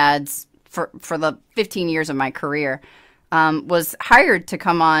 print ads for the 15 years of my career. Was hired to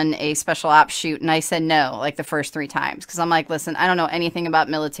come on a special ops shoot, and I said no, like the first 3 times, because I'm like, listen, I don't know anything about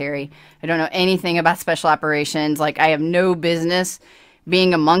military. I don't know anything about special operations. Like, I have no business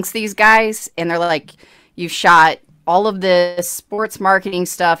being amongst these guys. And they're like, you've shot all of this sports marketing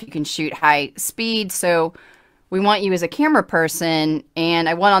stuff. You can shoot high speed. So we want you as a camera person. And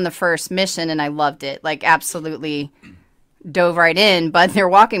I went on the first mission and I loved it. Like, absolutely dove right in. But they're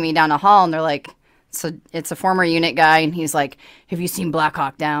walking me down a hall and they're like, So it's a former unit guy, and he's like, "Have you seen Black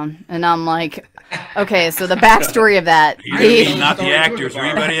Hawk Down?" And I'm like, "Okay." So the backstory of that, not the actors or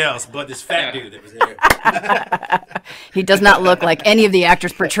anybody else, but this fat dude that was there. he does not look like any of the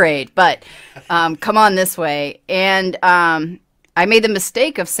actors portrayed. But come on this way, and I made the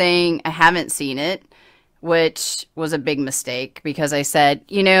mistake of saying I haven't seen it, which was a big mistake because I said,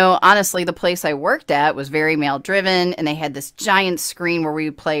 honestly, the place I worked at was very male driven, and they had this giant screen where we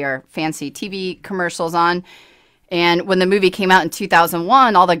would play our fancy TV commercials on. And when the movie came out in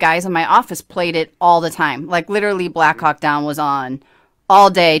 2001, all the guys in my office played it all the time. Like literally Black Hawk Down was on all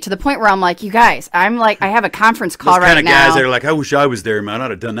day, to the point where I'm like, you guys, I have a conference call right now. Those kind of guys that are like, I wish I was there, man.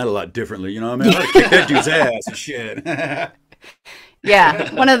 I'd have done that a lot differently. I mean, I'd have kicked that dude's ass and shit.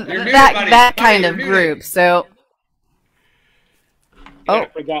 Yeah, one of that kind of group. So, I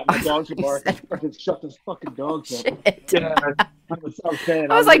forgot my dogs are barking. I can shut this fucking dogs up. Yeah,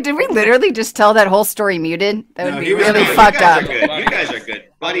 I was like, did we literally just tell that whole story muted? That would be really fucked up. You guys are good.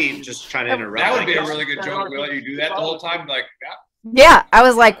 Buddy just trying to interrupt. That would be a really good joke. We let you do that the whole time. Like, yeah, I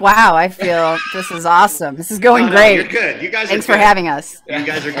was like, wow, I feel this is awesome. This is going great. You're good. You guys Thanks are good. for having us. You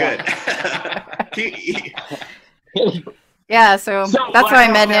guys are good. Yeah, so that's why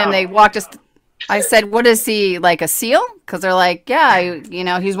I met him. They walked us. I said, "What is he, like a SEAL?" Because they're like, "Yeah,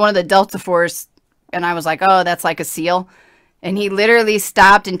 he's one of the Delta Force." And I was like, "Oh, that's like a SEAL." And he literally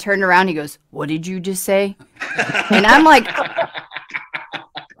stopped and turned around. He goes, "What did you just say?" And I'm like,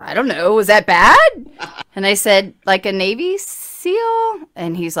 "I don't know. Was that bad?" And I said, "Like a Navy SEAL?"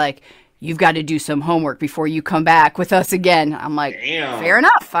 And he's like, "You've got to do some homework before you come back with us again." I'm like, damn. Fair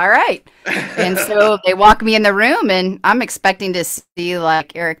enough. All right. And so they walk me in the room, and I'm expecting to see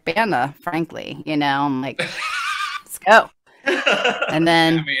like Eric Bana, frankly. I'm like, let's go. And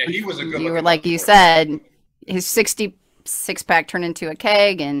then he was a good you were like you said, his 66-pack turned into a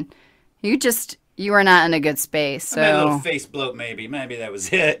keg, and you were not in a good space. So a little face bloat, maybe that was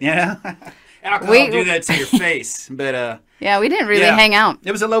it. Alcohol do that to your face, but yeah, we didn't really hang out.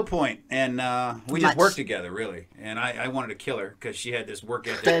 It was a low point, and we just worked together, really. And I wanted to kill her because she had this work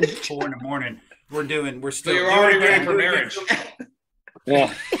ethic. 4 in the morning. We're still. So you're already ready for marriage.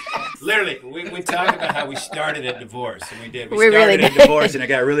 Yeah. Literally, we talked about how we started at divorce, and we did. We really started at did. divorce, and it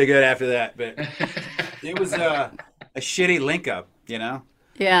got really good after that. But it was a shitty link up,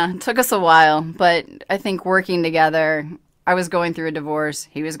 Yeah, it took us a while, but I think working together. I was going through a divorce.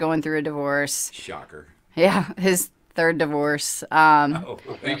 He was going through a divorce. Shocker. Yeah, his third divorce. Well,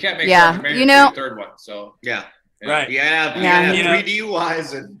 you can't make the third one. So yeah, right. You gotta have 3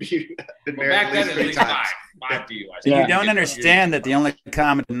 DUIs and been married back at then least 3 times. Five DUIs. You don't understand that the only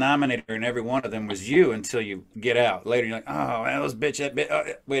common denominator in every one of them was you until you get out. Later, you're like, oh, that was bitch.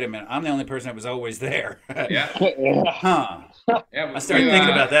 Wait a minute. I'm the only person that was always there. Yeah. Huh. Yeah, I started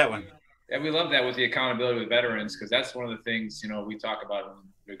thinking about that one. Yeah, we love that with the accountability with veterans because that's one of the things we talk about. And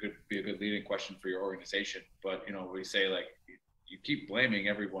it could be a good leading question for your organization. But we say like you keep blaming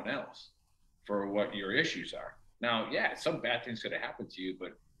everyone else for what your issues are. Now, yeah, some bad things could have happened to you,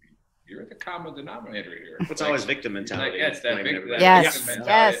 but you're the common denominator here. It's always victim mentality. Yes, that victim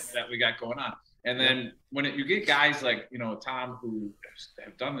mentality that we got going on. And then when you get guys like Tom who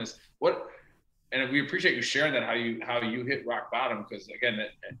have done this, and we appreciate you sharing that how you hit rock bottom because again.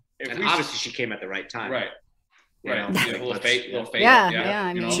 Obviously, she came at the right time. Right. A little fate. Yeah.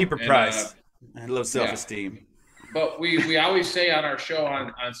 I mean, cheaper price, and low self-esteem. But we always say on our show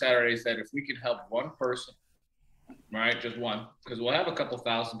on Saturdays that if we can help one person, right, just one, because we'll have a couple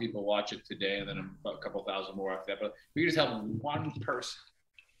thousand people watch it today, and then a couple thousand more after that. But if we just help one person,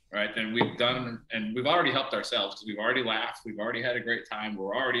 right, then we've done, and we've already helped ourselves because we've already laughed, we've already had a great time,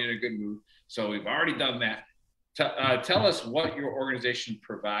 we're already in a good mood, so we've already done that. Tell us what your organization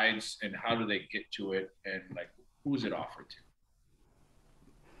provides and how do they get to it and like who's it offered to?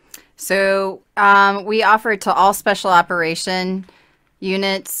 So we offer it to all special operation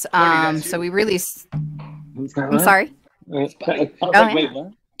units. So we release. I'm sorry. Wait, what?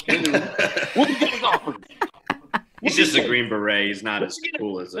 What do you guys offer? He's just a Green Beret. He's not as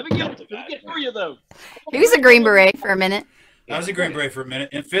cool as a Delta guy. Let me get for you though. He was a Green Beret for a minute. I was a Green Beret for a minute.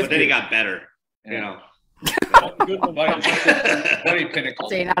 In but then he got better. Buddy Pinnacle.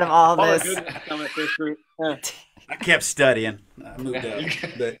 Staying out of all this. I kept studying. I moved up.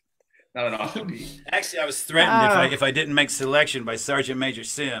 But not an awesome actually, I was threatened if I didn't make selection by Sergeant Major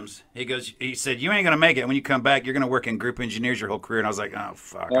Sims. He said, you ain't going to make it. When you come back, you're going to work in group engineers your whole career. And I was like, oh,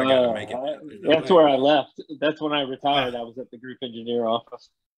 fuck, I got to make it. That's where I left. That's when I retired. I was at the group engineer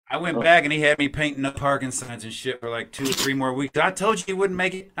office. I went back and he had me painting up parking signs and shit for like 2 or 3 more weeks. I told you wouldn't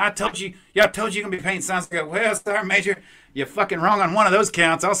make it. I told you you're gonna be painting signs. I go, well, Sergeant Major, you're fucking wrong on one of those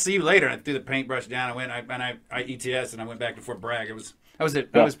counts. I'll see you later. And I threw the paintbrush down. I ETS and I went back to Fort Bragg. I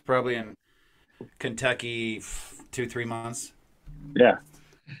was probably in Kentucky 2-3 months. Yeah.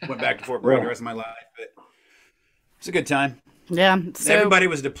 Went back to Fort Bragg the rest of my life, but it's a good time. Yeah. So everybody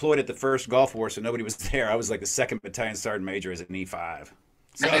was deployed at the first Gulf War, so nobody was there. I was like the 2nd Battalion Sergeant Major as an E5.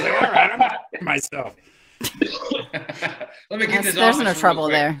 So I was like, all right, I'm not myself. Let me get this. There's no trouble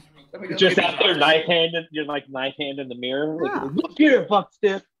there. Just out there knife handing, you're like knife hand in the mirror. Like, look here, fuck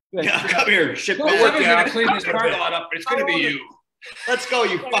stiff. Come here, shit. Someone's gonna clean this parking lot up. It's gonna be you. Let's go,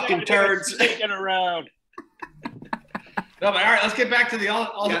 you fucking turds. Taking around. No, but all right, let's get back to the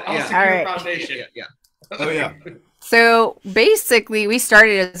all secure foundation. Yeah. Oh yeah. So basically, we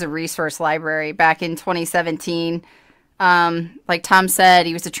started as a resource library back in 2017. Like Tom said,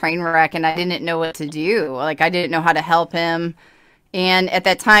 he was a train wreck, and I didn't know what to do. Like, I didn't know how to help him. And at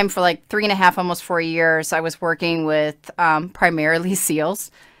that time, for like 3.5, almost 4 years, I was working with primarily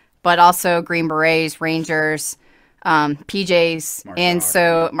SEALs, but also Green Berets, Rangers, PJs, and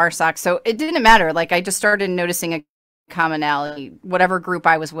so MARSOC. So it didn't matter. Like, I just started noticing a commonality, whatever group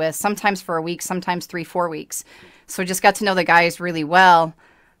I was with, sometimes for a week, sometimes 3-4 weeks. So I just got to know the guys really well.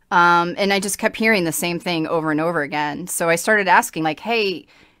 And I just kept hearing the same thing over and over again. So I started asking, like, hey,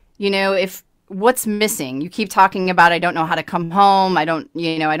 what's missing? You keep talking about, I don't know how to come home. I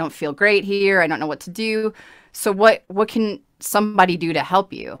don't feel great here. I don't know what to do. So what can somebody do to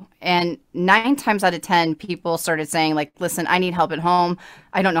help you? And 9 times out of 10, people started saying, like, listen, I need help at home.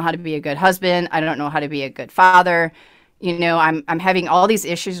 I don't know how to be a good husband. I don't know how to be a good father. I'm having all these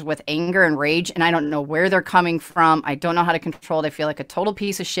issues with anger and rage, and I don't know where they're coming from. I don't know how to control it. I feel like a total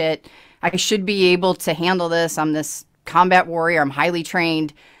piece of shit. I should be able to handle this. I'm this combat warrior. I'm highly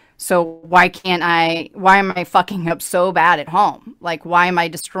trained. So why am I fucking up so bad at home? Like, why am I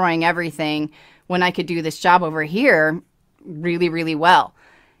destroying everything when I could do this job over here really, really well?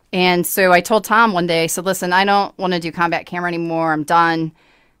 And so I told Tom one day, I said, listen, I don't want to do combat camera anymore. I'm done.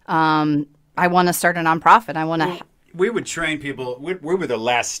 I want to start a nonprofit. I want to... We would train people. We were the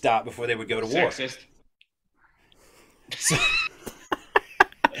last stop before they would go to war. Sexist.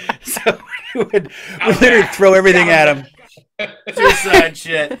 So we would literally throw everything at them. Suicide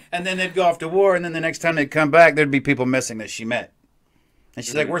shit. And then they'd go off to war, and then the next time they'd come back, there'd be people missing that she met. And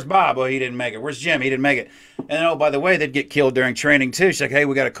she's like, where's Bob? Oh, he didn't make it. Where's Jim? He didn't make it. And then, oh, by the way, they'd get killed during training, too. She's like, hey,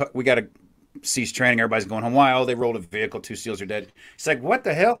 we got to cease training. Everybody's going home. Why? Oh, they rolled a vehicle. 2 SEALs are dead. She's like, what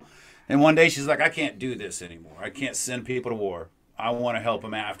the hell? And one day she's like, I can't do this anymore. I can't send people to war. I want to help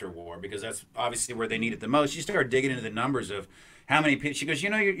them after war because that's obviously where they need it the most. She started digging into the numbers of how many people. She goes,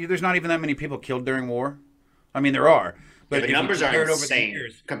 there's not even that many people killed during war. I mean, there are. But the numbers are insane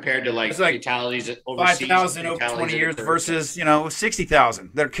compared to like fatalities overseas. 5,000 over 20 years versus 60,000.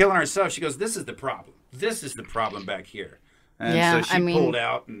 They're killing ourselves. She goes, this is the problem. This is the problem back here. And so she pulled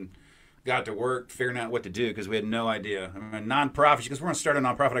out and got to work figuring out what to do because we had no idea. I mean, a nonprofit. She goes, we're going to start a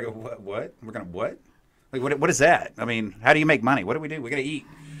nonprofit. I go, what? We're going to what? Like, what is that? I mean, how do you make money? What do? We got to eat.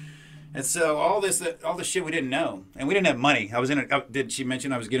 And so all this shit we didn't know, and we didn't have money. Did she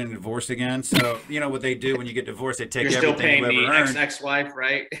mention I was getting divorced again? So you know what they do when you get divorced? They take everything you ever earned. You're still paying the ex-wife,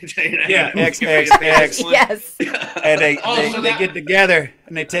 right? Yeah, ex. Yes. And they get together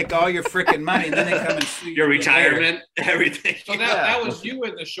and they take all your freaking money, and then they come and sue your retirement, everything. So that was you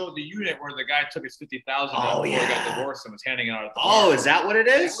in the show, the unit where the guy took his $50,000 before he got divorced and was handing it out. At the bar. Is that what it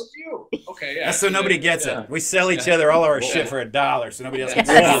is? That was you. Okay, yeah. That's so nobody gets it. We sell each other all our shit for $1, so nobody else gets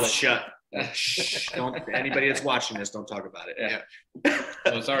it. Shut. Shh! Don't anybody that's watching this, don't talk about it. Yeah.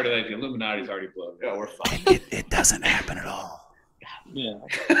 So it's already like the Illuminati's already blown. Yeah, we're fine. It doesn't happen at all. Yeah.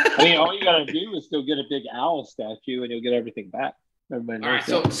 I mean, all you gotta do is go get a big owl statue, and you'll get everything back. Everybody all right.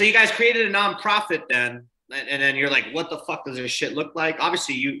 So you guys created a nonprofit then, and then you're like, what the fuck does this shit look like?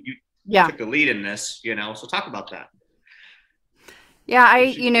 Obviously, you took the lead in this, So talk about that. Yeah,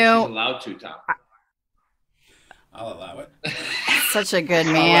 she's allowed to, Tom. I'll allow it. Such a good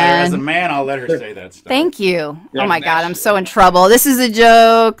man. As a man, I'll let her say that stuff. Thank you. Oh my God, I'm so in trouble. This is a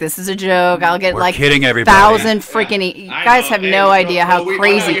joke. I'll get We're kidding everybody. 1,000 freaking. You guys have no idea how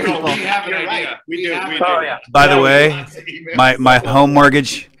crazy people. We have an idea. We do. By the way, my home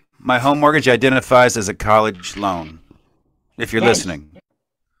mortgage identifies as a college loan. If you're listening.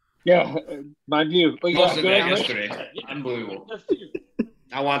 Yeah, my view. Posted that yesterday. Unbelievable.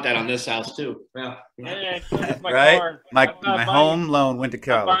 I want that on this house too. Yeah. Right? Car. My home loan went to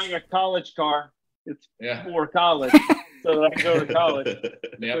college. I'm buying a college car. It's for college, so that I can go to college. So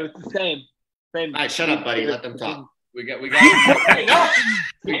it's the same. All right, shut up, buddy. Let them talk. we got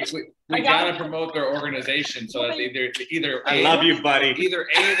to promote their organization so that either I love you, buddy. Either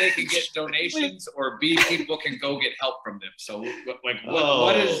A, they can get donations, or B, people can go get help from them. So like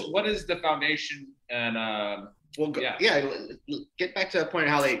what is the foundation? And get back to the point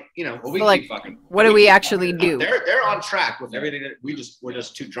of how they, you know, what do we actually do? They're on track with everything that we're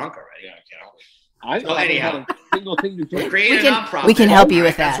just too drunk already. Anyhow, single thing to do. We can help you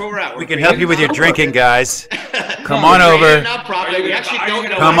with that. That's where we're at. We can help you with your drinking, guys. Come on over. We actually don't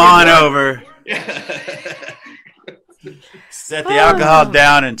know. Come on over. Set the alcohol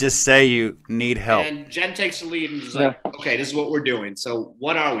down and just say you need help. And Jen takes the lead and is like, okay, this is what we're doing. So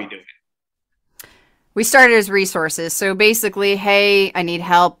what are we doing? We started as resources. So basically, hey, I need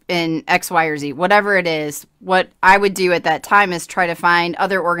help in X, Y, or Z, whatever it is. What I would do at that time is try to find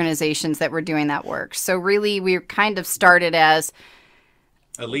other organizations that were doing that work. So really, we kind of started as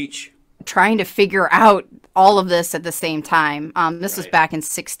a leech, trying to figure out all of this at the same time. This was back in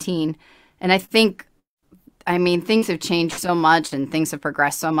 2016. And I think, I mean, things have changed so much and things have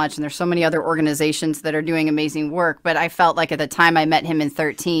progressed so much. And there's so many other organizations that are doing amazing work. But I felt like at the time I met him in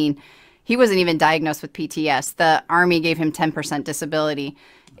 2013, he wasn't even diagnosed with PTS. The Army gave him 10% disability.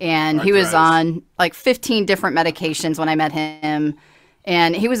 And he was on like 15 different medications when I met him.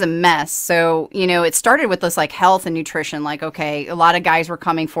 And he was a mess. So, you know, it started with this like health and nutrition. Like, okay, a lot of guys were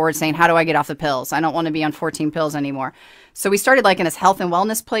coming forward saying, how do I get off the pills? I don't want to be on 14 pills anymore. So we started like in this health and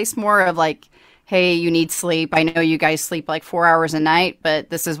wellness place more of like, hey, you need sleep. I know you guys sleep like 4 hours a night, but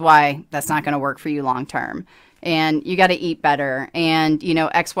this is why that's not going to work for you long term. And you got to eat better and, you know,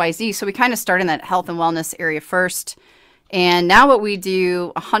 X, Y, Z. So we kind of started in that health and wellness area first. And now what we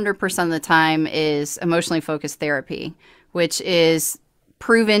do 100% of the time is emotionally focused therapy, which is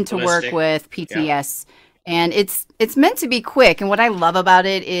proven to work with PTS. Yeah. And it's meant to be quick. And what I love about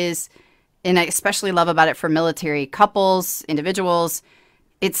it is, and I especially love about it for military couples, individuals,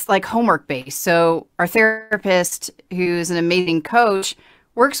 it's like homework based. So our therapist, who's an amazing coach,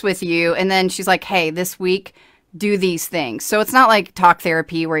 works with you. And then she's like, hey, this week, do these things. So it's not like talk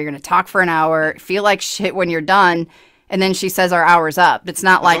therapy where you're going to talk for an hour, feel like shit when you're done, and then she says our hour's up. It's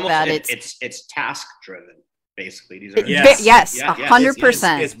not like that. It's task driven, basically. These are yes,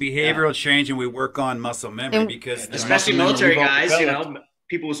 100%. It's behavioral change, and we work on muscle memory because especially military guys, you know,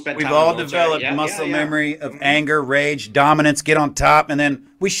 people who spend time we've all developed muscle memory of anger, rage, dominance, get on top, and then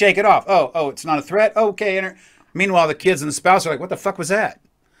we shake it off. Oh, it's not a threat. Okay. Meanwhile, the kids and the spouse are like, what the fuck was that?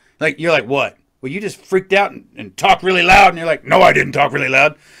 Like, you're like, what? Well, you just freaked out and talked really loud, and you're like, no, I didn't talk really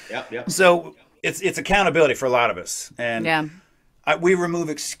loud. Yep. So it's accountability for a lot of us, and we remove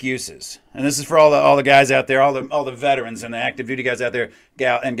excuses. And this is for all the guys out there, all the veterans and the active duty guys out there,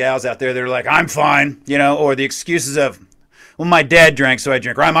 gals out there. They're like, I'm fine, you know, or the excuses of, well, my dad drank, so I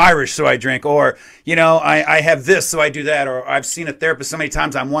drink, or I'm Irish, so I drink, or, you know, I have this, so I do that, or I've seen a therapist so many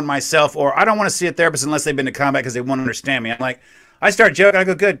times, I'm one myself, or I don't want to see a therapist unless they've been to combat because they won't understand me. I'm like, I start joking, I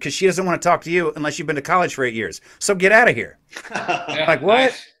go, good, because she doesn't want to talk to you unless you've been to college for 8 years. So get out of here. Like,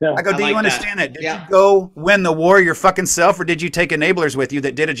 what? Yeah. I go, do you understand that? Did you go win the war your fucking self, or did you take enablers with you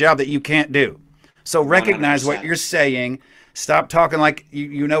that did a job that you can't do? So recognize 100%. What you're saying. Stop talking like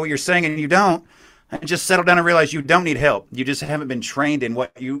you know what you're saying and you don't. And just settle down and realize you don't need help. You just haven't been trained in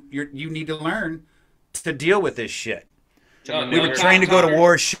what you need to learn to deal with this shit. We were trained to go to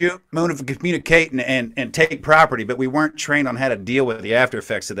war, shoot, communicate, and take property, but we weren't trained on how to deal with the after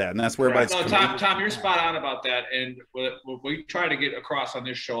effects of that. And that's where everybody's Tom, you're spot on about that. And what we try to get across on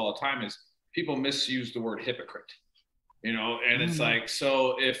this show all the time is people misuse the word hypocrite. You know, and it's like,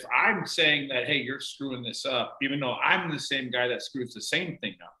 so if I'm saying that, hey, you're screwing this up, even though I'm the same guy that screws the same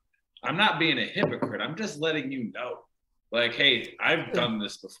thing up, I'm not being a hypocrite. I'm just letting you know, like, hey, I've done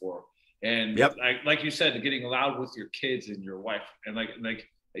this before. And like you said, getting loud with your kids and your wife and like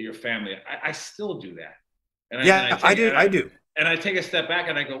your family, I still do that. And I do. And I take a step back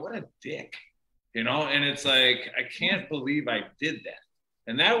and I go, what a dick, you know? And it's like, I can't believe I did that.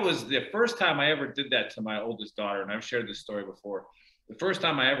 And that was the first time I ever did that to my oldest daughter. And I've shared this story before. The first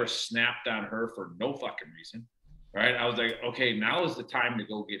time I ever snapped on her for no fucking reason, right? I was like, okay, now is the time to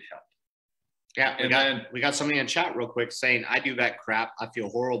go get help. Yeah, we got somebody in chat real quick saying, I do that crap. I feel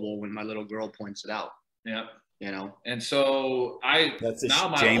horrible when my little girl points it out. Yeah. You know? And so my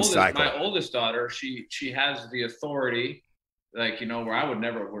oldest daughter, she has the authority, like, you know, where I would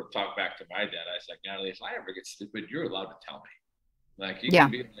never talk back to my dad. I was like, Natalie, if I ever get stupid, you're allowed to tell me. Like, you can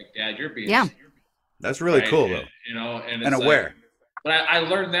be like, Dad, you're being stupid. That's really cool, though. You know, and aware. Like, but I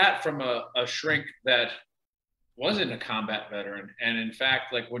learned that from a shrink that wasn't a combat veteran. And in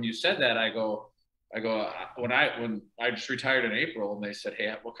fact, like when you said that, I go, I go, when I just retired in April, and they said,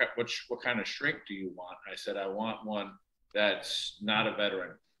 hey, what kind of shrink do you want? I said, I want one that's not a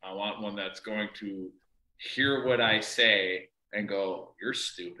veteran. I want one that's going to hear what I say and go, you're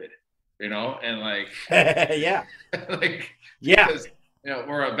stupid, you know? And like, yeah. Like, yeah. Because, you know,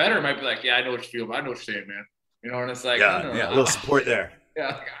 where a veteran might be like, yeah, I know what you feel, but I know what you're saying, man. You know, and it's like, yeah, a little support there. Yeah.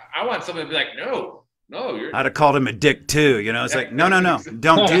 Like, I want somebody to be like, no, I'd have called him a dick too, you know. It's like, no,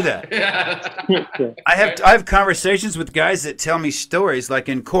 don't do that. Yeah. I have conversations with guys that tell me stories, like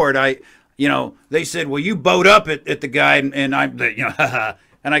in court. They said, well, you bowed up at the guy, and I, you know,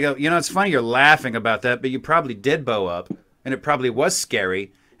 and I go, you know, it's funny you're laughing about that, but you probably did bow up, and it probably was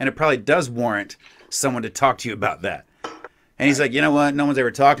scary, and it probably does warrant someone to talk to you about that. And he's like, you know what? No one's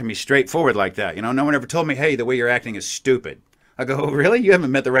ever talked to me straightforward like that. You know, no one ever told me, hey, the way you're acting is stupid. I go, oh, really? You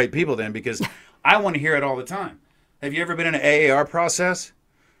haven't met the right people then, because I want to hear it all the time. Have you ever been in an AAR process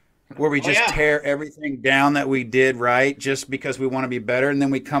where we just tear everything down that we did right just because we want to be better, and then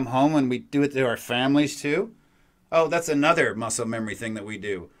we come home and we do it to our families too? Oh, that's another muscle memory thing that we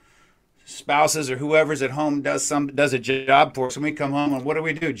do. Spouses or whoever's at home does a job for us, and we come home and what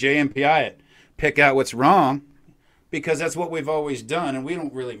do? JMPI it, pick out what's wrong, because that's what we've always done, and we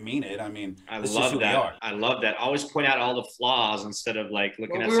don't really mean it. I mean, I love that. I love that. Always point out all the flaws instead of like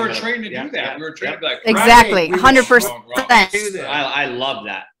looking at. We were trained to do that. We were trained to be like, exactly, 100%. I love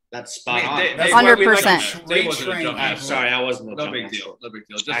that. That's spot on. 100%. Sorry, I wasn't. No big deal. No big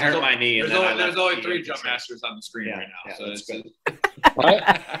deal. Just I hurt my knee. There's only 3 jump masters on the screen right now, so it's good.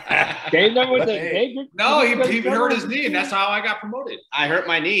 Dave never was a No, he hurt his knee, and that's how I got promoted. I hurt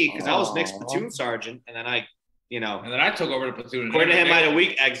my knee because I was Nick's platoon sergeant, and then I took over the platoon. According to him, I had a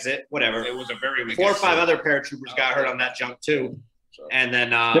weak exit. Whatever. It was a very weak. 4 or 5 other paratroopers got hurt on that jump too. And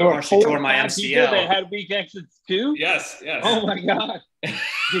then partially tore my MCL. They had weak exits too. Yes. Oh my god! Did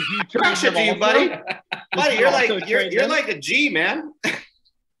you train them to you, buddy? Buddy, you're like a G, man. Did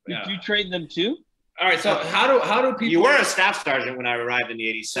you train them too? All right. So how do people? You were a staff sergeant when I arrived in the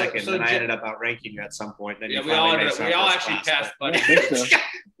 82nd, and I ended up outranking you at some point. Then we all actually passed, Buddy.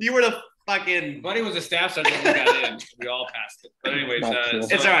 You were the fucking. Buddy was a staff sergeant when we got in. We all passed it. But anyways,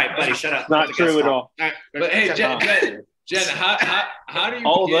 it's all right, buddy. Shut up. Not true at all. But hey, Jen, how do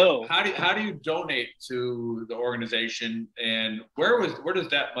you donate to the organization, and where does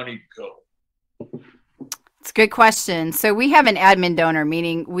that money go? It's a good question. So we have an admin donor,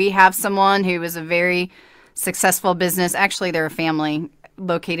 meaning we have someone who is a very successful business. Actually, they're a family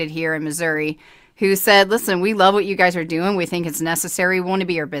located here in Missouri who said, listen, we love what you guys are doing. We think it's necessary. We want to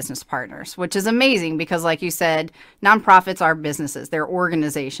be your business partners, which is amazing because, like you said, nonprofits are businesses. They're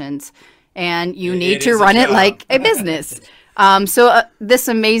organizations. And you need to run it like a business. So this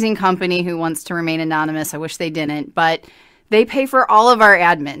amazing company who wants to remain anonymous, I wish they didn't, but they pay for all of our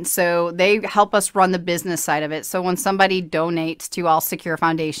admin. So they help us run the business side of it. So when somebody donates to All Secure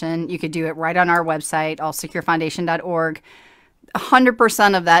Foundation, you could do it right on our website, allsecurefoundation.org.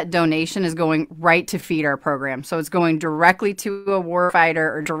 100% of that donation is going right to feed our program. So it's going directly to a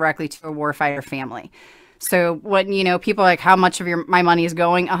warfighter or directly to a warfighter family. So when, people are like, how much of my money is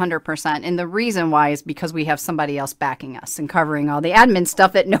going? 100%. And the reason why is because we have somebody else backing us and covering all the admin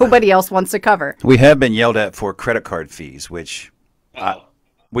stuff that nobody else wants to cover. We have been yelled at for credit card fees, which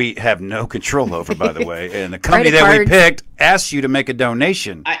we have no control over, by the way. And the company that we picked asks you to make a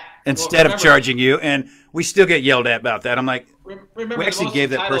donation instead of charging you. And we still get yelled at about that. I'm like, we actually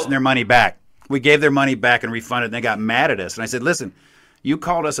gave that person their money back. We gave their money back and refunded, and they got mad at us. And I said, listen, you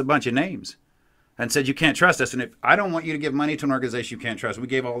called us a bunch of names and said you can't trust us, and if I don't want you to give money to an organization you can't trust, we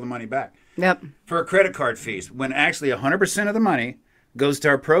gave all the money back. Yep. For credit card fees, when actually 100% of the money goes to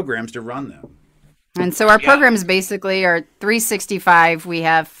our programs to run them. And so our programs basically are 365. We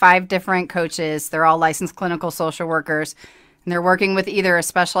have 5 different coaches. They're all licensed clinical social workers, and they're working with either a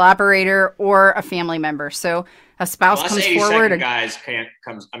special operator or a family member. So a spouse comes forward. Guys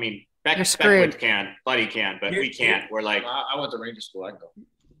comes. I mean, Beckwith can, Buddy can, but we can't. We're like, I went to Ranger School. I can go.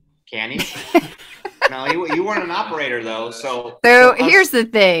 Can he? No, you weren't an operator though. So here's the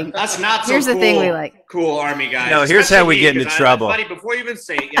thing. That's not so Here's cool, the thing we like. Cool Army guys. No, here's how we get into trouble. Buddy, before you even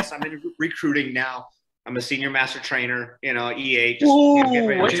say it, yes, I'm in recruiting now. I'm a senior master trainer, EA. Just,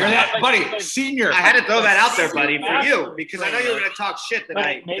 buddy, senior. I had to throw that out there, buddy, for you, because I know you were going to talk shit that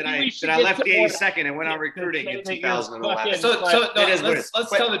I left the 82nd and went on recruiting in 2011. Let's tell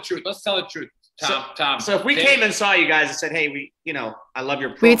the truth. Let's tell the truth. Tom. So if we came and saw you guys and said, hey, I love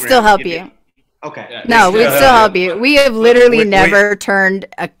your program. We'd still help you. Okay. Yeah. No, we'd still help you. We have literally never turned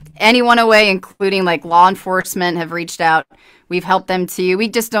anyone away, including like law enforcement have reached out. We've helped them too. We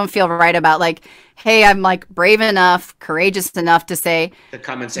just don't feel right about like, hey, I'm like brave enough, courageous enough to say, to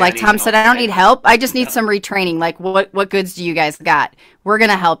come and say, like Tom said, I don't need help. I just need some retraining. Like, what goods do you guys got? We're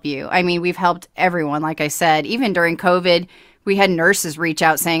gonna help you. I mean, we've helped everyone. Like I said, even during COVID, we had nurses reach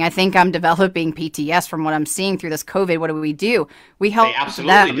out saying, I think I'm developing PTS from what I'm seeing through this COVID. What do we do? We helped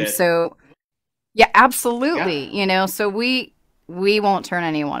them. Did. So, yeah, absolutely. Yeah. You know, so we won't turn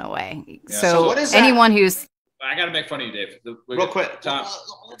anyone away. Yeah. So what is anyone who's I got to make fun of you, Dave. Real quick, Tom.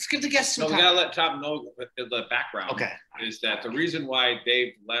 Let's give the guests some time. We got to let Tom know the background. Okay. Is that the reason why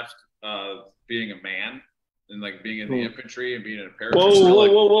Dave left being a man and like being in the infantry and being in a parachute?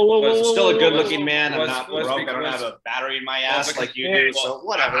 Still a good-looking man. I'm not broke. I don't have a battery in my ass like you do. So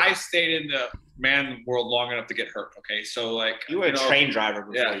whatever. I stayed in the man world long enough to get hurt. Okay, so like you were a train driver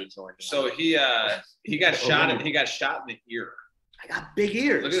before you joined. So he got shot. He got shot in the ear. I got big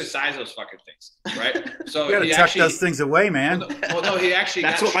ears. Look at the size of those fucking things, right? So you gotta tuck those things away, man. Well, no, he actually.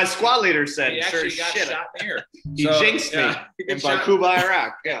 That's what my squad leader said. He actually got shot in the ear. He jinxed me in Bakuba,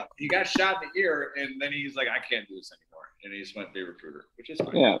 Iraq. Yeah, he got shot in the ear, and then he's like, "I can't do this anymore," and he just went to be a recruiter, which is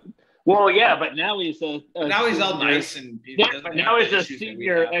fine. Yeah. Well, yeah, but now he's now he's all nice and but now he's a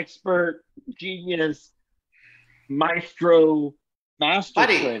senior expert, genius, maestro, master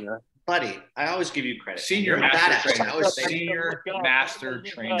trainer. Buddy, I always give you credit. Senior master trainer. Senior master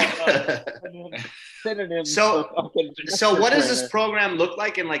trainer. So what does this program look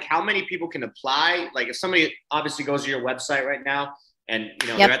like, and like how many people can apply? Like if somebody obviously goes to your website right now, and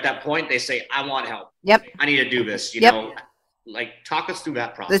they're at that point, they say, "I want help. Yep. I need to do this." You know, like talk us through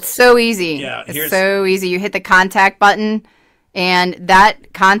that process. It's so easy. Yeah, it's so easy. You hit the contact button. And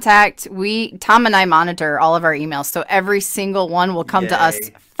that contact, Tom and I monitor all of our emails. So every single one will come to us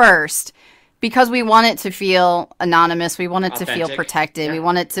first because we want it to feel anonymous. We want it to feel protected. Yeah. We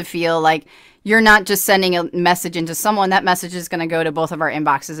want it to feel like you're not just sending a message into someone. That message is going to go to both of our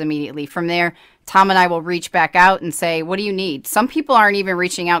inboxes immediately. From there, Tom and I will reach back out and say, what do you need? Some people aren't even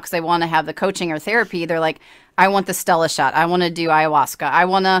reaching out because they want to have the coaching or therapy. They're like, I want the Stella shot. I want to do ayahuasca. I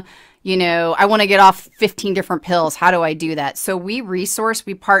want to... I want to get off 15 different pills. How do I do that? So we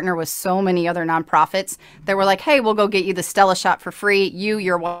partner with so many other nonprofits that we're like, hey, we'll go get you the Stella shot for free.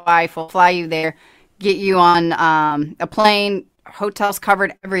 Your wife will fly you there, get you on a plane, hotels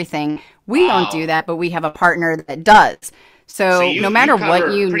covered, everything. We don't do that, but we have a partner that does. So no matter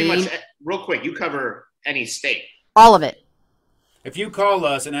what you need. Real quick, you cover any state. All of it. If you call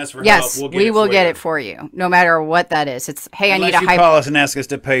us and ask for help, we will get it for you, no matter what that is. It's, hey, Unless I need a call us and ask us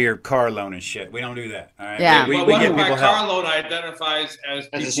to pay your car loan and shit. We don't do that. All right. Yeah. We get people car loan identifies as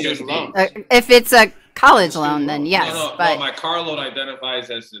a student loan. If it's a college loan, then yes. No, my car loan identifies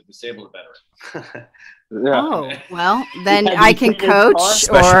as a disabled veteran. Oh, well, then I can coach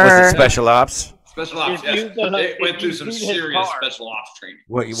or special ops. Special ops, yes. It went through some serious special ops training.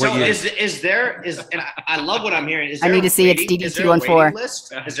 Is there, and I love what I'm hearing. I need to see it's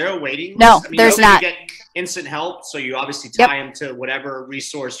DD214. Is there a waiting list? No, there's not. You get instant help, so you obviously tie them to whatever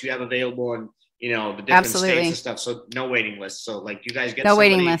resource you have available and, the different states and stuff. So no waiting list. So like you guys get no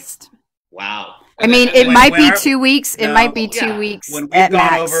waiting list. Wow. I mean, it might be 2 weeks. It might be 2 weeks at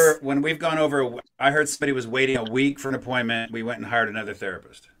max. When we've gone over, I heard somebody was waiting a week for an appointment. We went and hired another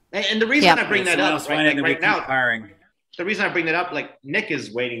therapist. And the reason I bring that up right now, the reason I bring that up, like Nick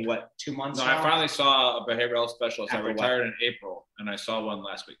is waiting, 2 months now? I finally saw a behavioral health specialist. I retired in April, and I saw one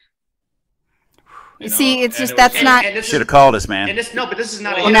last week. See, it's just that's not. Should have called us, man. But this is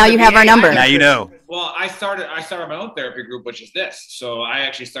not. Well, now you have our number. Now you know. Well, I started my own therapy group, which is this. So I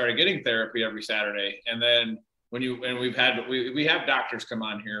actually started getting therapy every Saturday, and then we have doctors come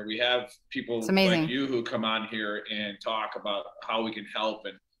on here. We have people like you who come on here and talk about how we can help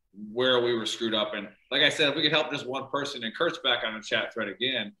and where we were screwed up. And like I said, if we could help just one person, and Kurt's back on the chat thread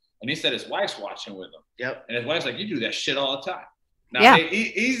again, and he said his wife's watching with him. Yep. And his wife's like, you do that shit all the time. Now, hey,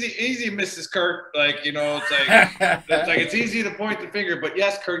 easy, Mrs. Kurt. Like, it's easy to point the finger, but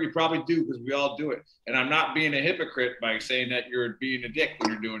yes, Kurt, you probably do because we all do it. And I'm not being a hypocrite by saying that you're being a dick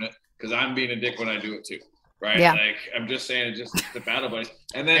when you're doing it, because I'm being a dick when I do it too. Right. Yeah. Like, I'm just saying, it's just the battle buddies.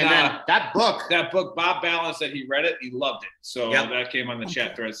 And then that book, Bob Balance said he read it. He loved it. So that came on the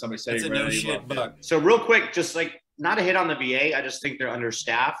chat thread. Somebody said he read it. He loved it. So real quick, just like not a hit on the VA. I just think they're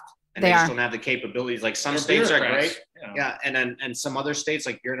understaffed and they just don't have the capabilities. Like some states are great. Yeah. And some other states,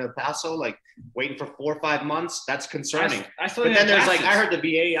 like you're in El Paso, like waiting for 4 or 5 months. That's concerning. But then there's I heard the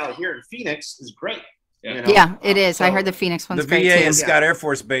VA out here in Phoenix is great. Yeah, Yeah, it is. I heard the Phoenix one's The great VA too. and Scott Air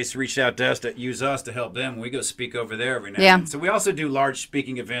Force Base reached out to us to use us to help them. We go speak over there every now and Yeah. then. So we also do large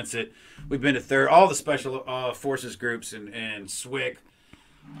speaking events that we've been to all the special forces groups and SWIC.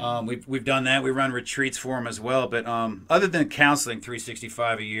 We've done that. We run retreats for them as well. But other than counseling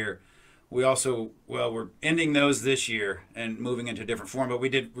 365 a year, we also, we're ending those this year and moving into a different form. But we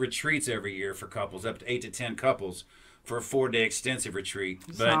did retreats every year for couples, up to 8 to 10 couples for a 4-day extensive retreat.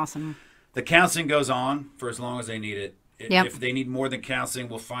 That's but awesome. the counseling goes on for as long as they need it. Yep. If they need more than counseling,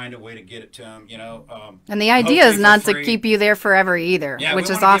 we'll find a way to get it to them. And the idea is hopefully not for to free. keep you there forever either, Yeah, which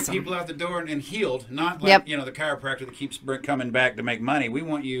we is wanna awesome. Get people out the door and healed, not like Yep. the chiropractor that keeps coming back to make money. We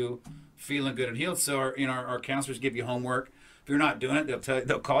want you feeling good and healed. So our counselors give you homework. If you're not doing it,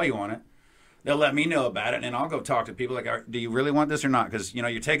 they'll call you on it. They'll let me know about it, and then I'll go talk to people like, do you really want this or not? Because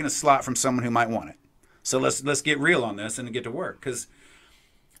you're taking a slot from someone who might want it. So let's get real on this and get to work. Because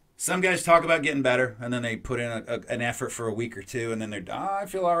some guys talk about getting better, and then they put in an effort for a week or two, and then they're I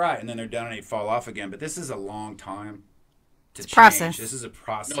feel all right, and then they're done and they fall off again. But this is a long time to change. Process. This is a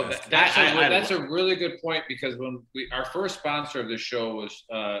process. No, that's a really good point, because when our first sponsor of this show was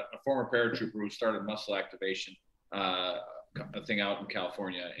a former paratrooper who started Muscle Activation, a thing out in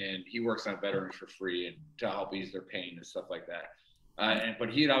California, and he works on veterans for free and to help ease their pain and stuff like that. But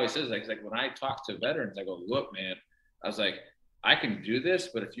he always says, like, when I talk to veterans, I go, look, man, I was like, I can do this,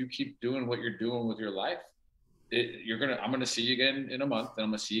 but if you keep doing what you're doing with your life, I'm gonna see you again in a month, and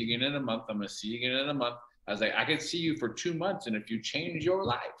I'm gonna see you again in a month, I'm gonna see you again in a month. I was like, I could see you for 2 months, and if you change your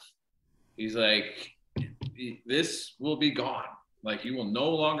life, he's like, this will be gone. Like, you will no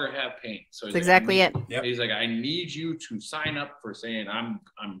longer have pain. So That's exactly it. Yep. He's like, I need you to sign up for saying I'm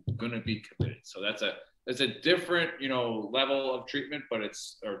gonna be committed. So that's a different level of treatment, but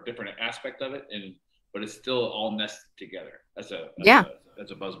it's a different aspect of it, but it's still all nested together. That's a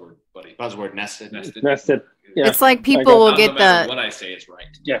buzzword, buddy. Buzzword, nested. Yeah. It's like people will get what I say is right.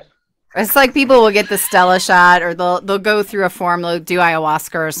 Yeah. It's like people will get the Stella shot, or they'll go through a form, they'll do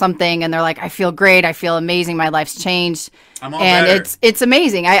ayahuasca or something, and they're like, I feel great, I feel amazing, my life's changed. I'm all and better. it's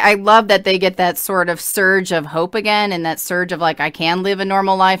amazing. I love that they get that sort of surge of hope again, and that surge of like, I can live a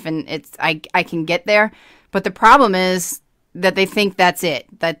normal life, and I can get there. But the problem is that they think that's it.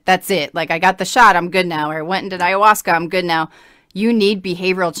 That's it. Like, I got the shot, I'm good now. Or I went and did ayahuasca, I'm good now. You need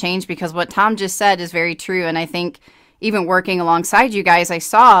behavioral change, because what Tom just said is very true. And I think even working alongside you guys, I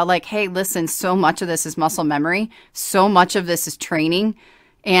saw like, hey, listen, so much of this is muscle memory. So much of this is training.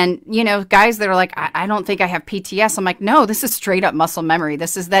 And, guys that are like, I don't think I have PTS. I'm like, no, this is straight up muscle memory.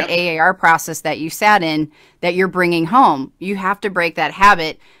 This is that AAR process that you sat in that you're bringing home. You have to break that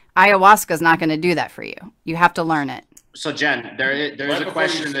habit. Ayahuasca is not going to do that for you. You have to learn it. So, Jen, there's a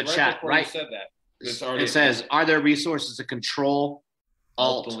question in the chat, right? You said that. It says, are there resources to control,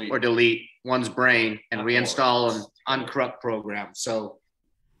 alt, or delete one's brain and reinstall an uncorrupt program? So,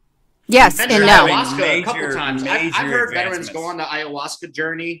 yes and no. Ayahuasca a couple times. I've heard veterans advancements. go on the ayahuasca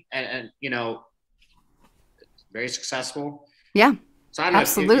journey and very successful. Yeah, So I don't know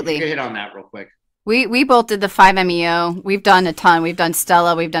absolutely. if you could hit on that real quick. We both did the 5-MeO. We've done a ton. We've done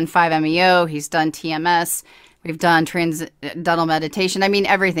Stella. We've done 5-MeO. He's done TMS. We've done transcendental meditation. I mean,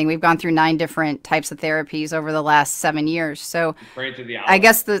 everything. We've gone through 9 different types of therapies over the last 7 years. So Prayed to the owl. I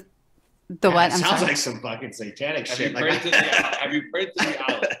guess the what? I'm Sounds sorry. like some fucking satanic Have shit. you prayed to the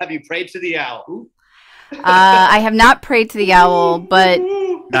owl? Have you prayed to the owl? Ooh. I have not prayed to the owl, but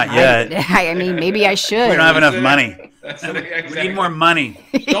Not yet. I mean, maybe I should. We don't have enough money. That's We need more money.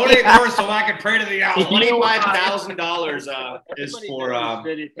 Donate more so I can pray to the owl. $25,000 is for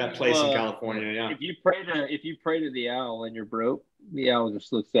that place in California. Yeah. If you pray to the owl and you're broke, the owl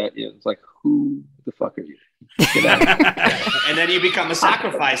just looks at you. It's like, who the fuck are you? Get out. And then you become a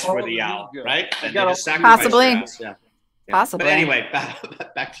sacrifice for the owl, right? And gotta- they just sacrifice Possibly. your ass, yeah. Possibly. But anyway,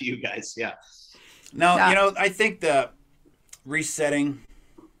 back to you guys. Yeah. No, Yeah. I think the resetting.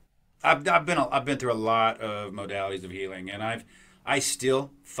 I've been through a lot of modalities of healing, and I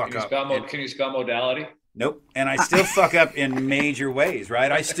still fuck up. Can you spell modality? Nope. And I still fuck up in major ways,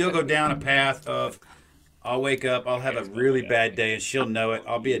 right? I still go down a path of I'll wake up, I'll have a really bad day, and she'll know it.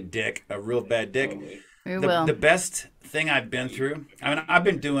 I'll be a dick, a real bad dick. We will. The best thing I've been through, I mean, I've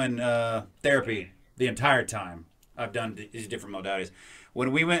been doing therapy the entire time. I've done these different modalities.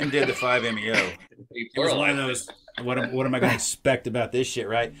 When we went and did the 5-MeO, it was one of those, what am I going to expect about this shit,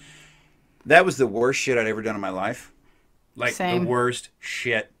 right? That was the worst shit I'd ever done in my life. Like, Same. the worst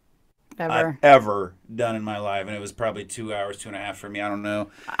shit Ever. I've ever done in my life. And it was probably 2 hours, 2.5 for me. I don't know.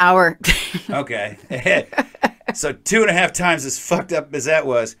 Hour. Okay. So 2.5 times as fucked up as that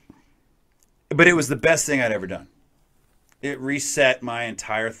was. But it was the best thing I'd ever done. it reset my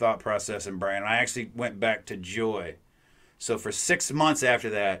entire thought process and brain. I actually went back to joy. So for 6 months after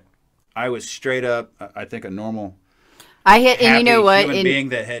that, I was straight up, I think, a normal, I hit, and you know what? human being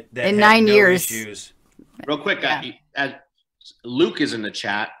that had in 9 no years. issues. Real quick, Luke is in the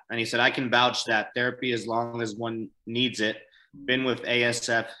chat, and he said, I can vouch that therapy as long as one needs it. Been with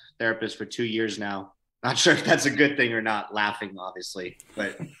ASF therapist for 2 years now. Not sure if that's a good thing or not. Laughing, obviously,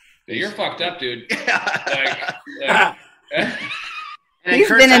 but You're fucked up, dude. And He's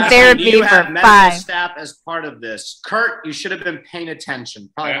Kurt's been in asking, therapy do you have for medical 5. staff as part of this. Kurt, you should have been paying attention.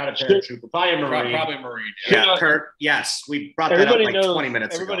 Probably not a paratrooper, probably a Marine. Probably Marine. Yeah, Kurt. Yes, we brought that up like 20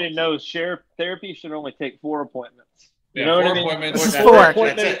 minutes ago. Everybody knows therapy should only take 4 appointments. You Yeah, know what 4 I mean?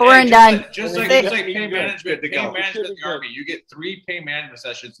 appointments. Four and done. Just like pain management, in the Army, you get 3 pain management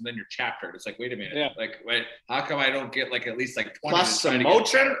sessions and then you're chaptered. It's like, wait a minute. Yeah. Like, wait, how come I don't get like at least like 20? Plus some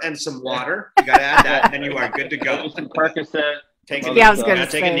Motrin and some water. You got to add that, and then you are good to go. Some Percocet. Take Yeah, I was gonna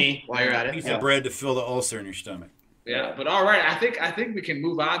take a say. knee while you're at it. Piece of bread to fill the ulcer in your stomach. Yeah, but all right. I think we can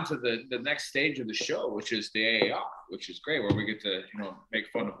move on to the next stage of the show, which is the AAR, which is great, where we get to make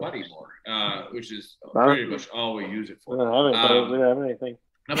fun of Buddy more, which is pretty much all we use it We for. don't have anything.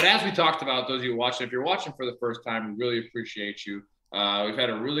 No, but as we talked about, those of you watching, if you're watching for the first time, we really appreciate you. We've had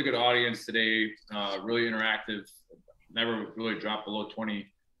a really good audience today, really interactive. Never really dropped below 20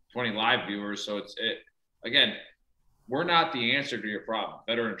 live viewers. So again, we're not the answer to your problem.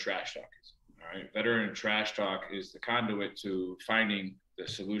 Veteran Trash Talk is. All right, Veteran Trash Talk is the conduit to finding the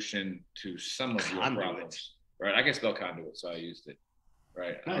solution to some of your problems. Right, I can spell conduit, so I used it.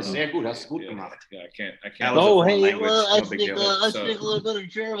 Right. Sehr gut, hast du gut Yeah, gemacht. I can't. That was a foreign language, I no big speak deal. I speak a little bit of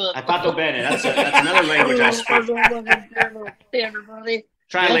German. I fatto bene. That's another language I speak. Everybody.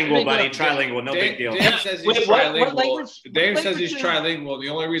 Trilingual, buddy. Trilingual. No big deal. Dave says he's Wait, what trilingual. language? Dave What says he's language trilingual. The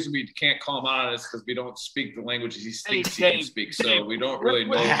only reason we can't call him out on it is because we don't speak the languages he thinks he Dave, can speak. So Dave, we don't really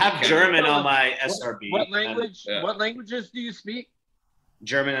know. I if have he can. German on my SRB. What language? Yeah. What languages do you speak?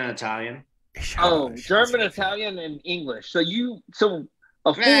 German and Italian. Oh, German, Italian, and English. So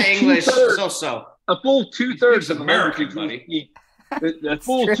a full English, 2/3 so. A full 2/3 of the American, languages buddy. you speak. The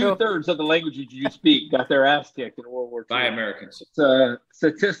full true. 2/3 of the languages you speak got their ass kicked in World War II. By Americans.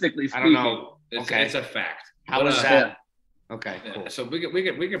 Statistically I speaking. don't know. It's, Okay. it's a fact. How But, was that? Okay, yeah, cool. So we can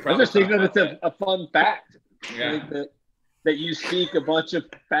I probably just think talk that it's about a fun fact. Yeah. Like that you speak a bunch of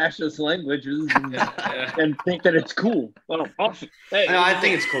fascist languages and, Yeah. and think that it's cool. Well, awesome. Hey, No, I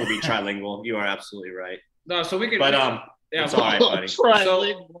think it's cool to be trilingual. You are absolutely right. No, so we can. But yeah, it's all right, buddy.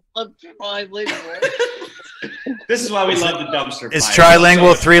 trilingual. I'm trilingual. This is why we love the dumpster. It's fire.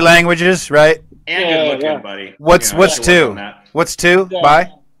 trilingual, 3 languages, right? And Yeah, good looking, yeah. buddy. What's Yeah, what's I should work 2? on that. What's 2? Yeah.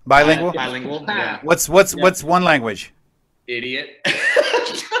 Bilingual? Bilingual. Yeah. What's 1 language? idiot.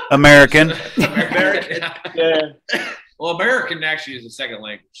 American. American. Yeah. Well, American actually is the second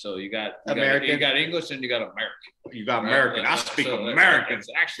language. So you got American. you got English and you got American. You got American. I speak So American. It's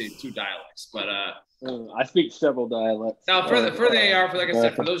actually 2 dialects, but I speak several dialects. now for the AR, like I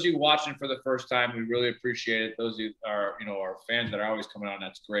said, for those of you watching for the first time, we really appreciate it. Those of you are our fans that are always coming on,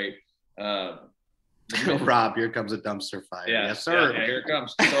 that's great. Rob, here comes a dumpster fire. Yeah, Yes, sir. Yeah, here it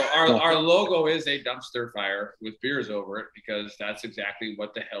comes. So our logo is a dumpster fire with beers over it because that's exactly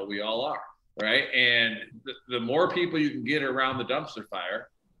what the hell we all are, right? And the more people you can get around the dumpster fire,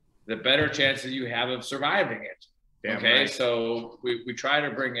 the better chances you have of surviving it. Damn Okay, right. so we try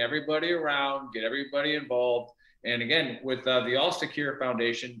to bring everybody around, get everybody involved. And again, with the All Secure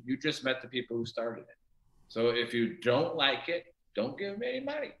Foundation, you just met the people who started it. So if you don't like it, don't give them any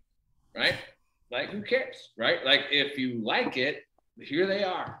money, right? Like, who cares, right? Like, if you like it, here they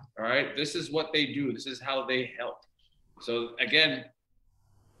are, all right? This is what they do. This is how they help. So again,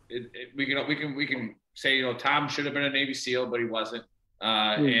 we can say, Tom should have been a Navy SEAL, but he wasn't.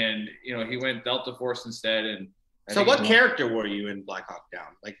 And, he went Delta Force instead. And I So think what he- character were you in Black Hawk Down?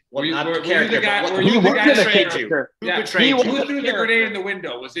 Like, Were you- not were the you character, the guy- but were who you the guy that betrayed said- you? Who Yeah, betrayed who you? threw the grenade in the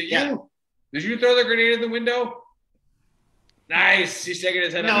window? Was it you? Yeah. Did you throw the grenade in the window? Nice. He's shaking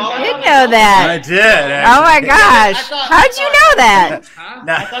his head. No, I I didn't know that. I did. Oh my gosh. I thought- How'd you know that? Huh?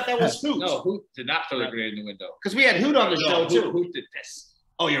 I thought that was Hoot. No, Hoot did not throw the grenade in the window. Because we had Hoot on the show, too. Hoot did this.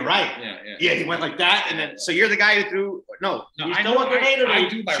 Oh, you're right. Yeah. Yeah, he went like that, and then so you're the guy who threw. No, No, you I throw know- a grenade or I you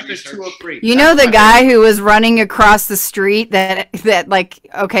do my shoot this research. 203. You know the guy who was running across the street that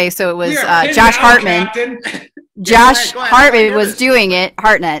okay, so it was We are pinned Josh down, Hartman. Captain. Josh go ahead. Hartman was Nervous. doing it.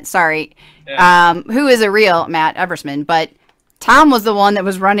 Hartnett, sorry. Yeah. Who is a real Matt Eversman, but Tom was the one that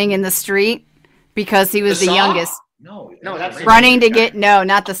was running in the street because he was The the Saw? youngest. No, that's Running to get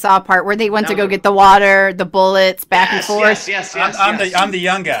not the saw part where they went to go get the water, the bullets, back and forth. Yes. I'm the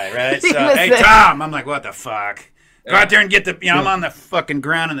young guy, right? He So, was hey, the- Tom. I'm like, what the fuck? Go out there and get the, I'm on the fucking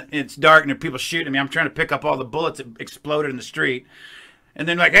ground and it's dark and there are people shooting at me. I'm trying to pick up all the bullets that exploded in the street. And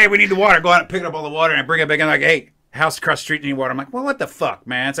then like, hey, we need the water. Go out and pick up all the water and I bring it back in like, hey, house across the street need water. I'm like, well, what the fuck,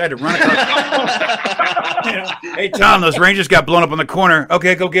 man? So I had to run across. Hey, Tom, those Rangers got blown up on the corner.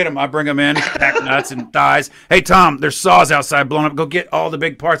 Okay, go get them. I bring them in, pack nuts and thighs. Hey, Tom, there's saws outside blown up. Go get all the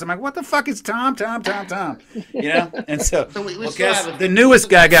big parts. I'm like, what the fuck is Tom? And so guess the newest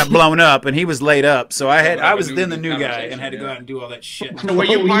guy got blown up and he was laid up. So I was then the new guy and had to go out and do all that shit. So were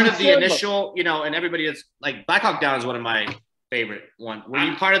you part of the initial, and everybody is like Black Hawk Down is one of my favorite one. Were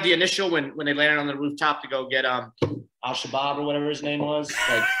you part of the initial when they landed on the rooftop to go get Al-Shabaab or whatever his name was?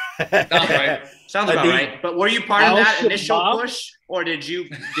 Like, sounds right. Sounds about right. But were you part of that initial push, or did you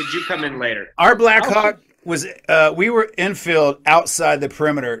come in later? Our Black Hawk was we were infield outside the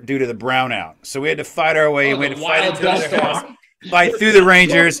perimeter due to the brownout, so we had to fight our way. We had to fight into their house, fight through the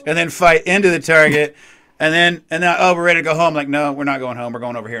Rangers, and then fight into the target. And then, we're ready to go home. Like, no, we're not going home. We're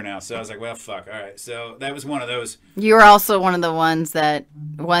going over here now. So I was like, well, fuck. All right. So that was one of those. You were also one of the ones that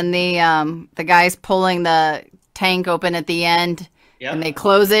when the guys pulling the tank open at the end and they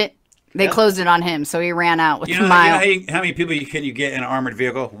close it, they closed it on him. So he ran out with a mile. How many people can you get in an armored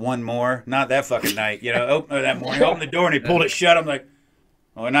vehicle? One more. Not that fucking night. That morning, opened the door and he pulled it shut. I'm like,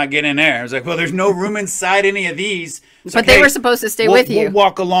 well, we're not getting in there. I was like, well, there's no room inside any of these. But they were supposed to stay with you. We'll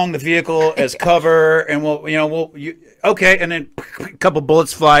walk along the vehicle as cover, and okay. And then a couple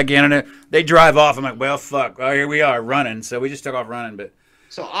bullets fly again, and they drive off. I'm like, well, fuck. Well, here we are running. So we just took off running. But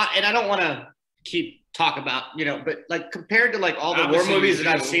I don't want to keep talk about but like compared to like all the war movies that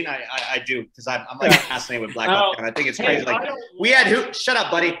I've seen, I do because I'm like fascinated with Black Hawk, and I think it's crazy. Like we had who? Shut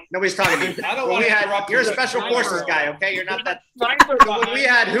up, buddy. Nobody's talking to you. You're a special forces guy, okay? You're not that. When we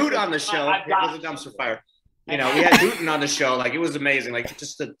had Hoot on the show, it was a dumpster fire. We had Hooten on the show. Like, it was amazing. Like,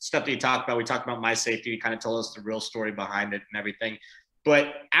 just the stuff that you talked about. We talked about My Safety. You kind of told us the real story behind it and everything.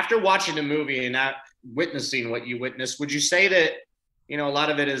 But after watching the movie and not witnessing what you witnessed, would you say that, a lot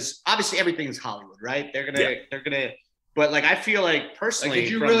of it is obviously everything's Hollywood, right? They're gonna, but like, I feel like personally, did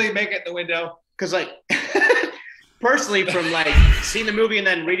you really make it in the window? Because like, personally, from like seeing the movie and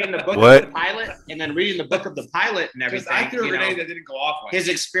then reading the book of the pilot and then reading the book of the pilot and everything, I threw a grenade that didn't go off. His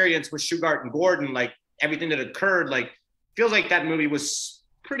experience with Shugart and Gordon, like everything that occurred, like feels like that movie was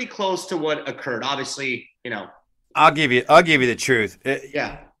pretty close to what occurred. Obviously, I'll give you the truth.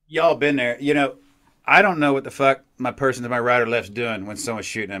 Y'all been there. I don't know what the fuck my person to my right or left's doing when someone's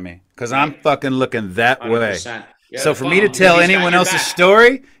shooting at me because I'm fucking looking that 100%. Way. Yeah, so for me to tell anyone else's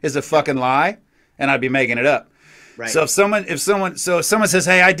story is a fucking lie, and I'd be making it up. Right. So if someone says,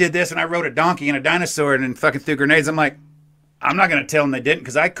 "Hey, I did this and I rode a donkey and a dinosaur and fucking threw grenades," I'm like, I'm not gonna tell them they didn't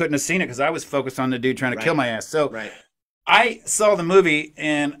because I couldn't have seen it because I was focused on the dude trying to kill my ass. So I saw the movie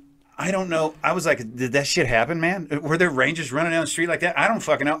and I don't know. I was like, did that shit happen, man? Were there Rangers running down the street like that? I don't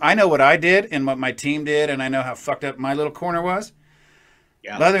fucking know. I know what I did and what my team did, and I know how fucked up my little corner was.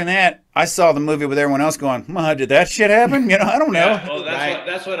 Yeah. But other than that, I saw the movie with everyone else going, did that shit happen? I don't know. Yeah, well,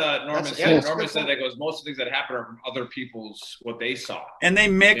 that's what Norman said. Norman said that goes, most of the things that happen are from other people's, what they saw. And they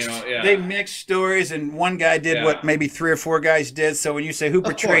mixed stories, and one guy did what maybe 3 or 4 guys did. So when you say who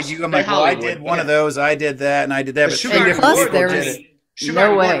portrayed you, I'm like, well, I did one of those, I did that, and I did that. But 3 different people did it.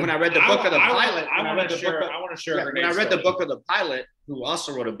 No way. When I read the book of the pilot, when I read the book of the pilot, who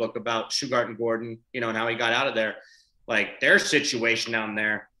also wrote a book about Shugart and Gordon, and how he got out of there, like their situation down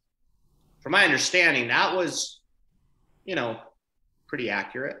there, from my understanding, that was, pretty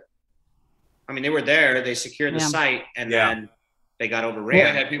accurate. I mean, they were there, they secured the site, and then they got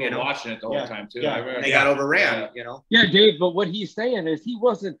overran. They had people watching it the whole time too. Yeah. They got overran. Yeah, Dave. But what he's saying is he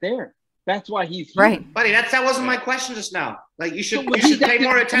wasn't there. That's why he's here. Right, buddy. That wasn't my question just now. Like you should pay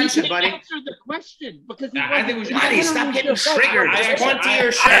more attention, buddy. Answer the question because I think we should. Buddy, stop getting triggered. Just 20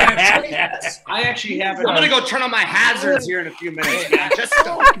 or shit. I actually have. I'm gonna go turn on my hazards here in a few minutes. Just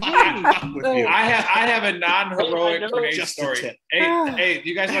I have a non-heroic grenade story. Hey, do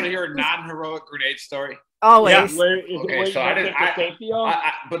you guys want to hear a non-heroic grenade story? Always. Okay, so I didn't.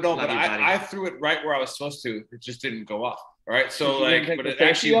 I threw it right where I was supposed to. It just didn't go off. All right, so but it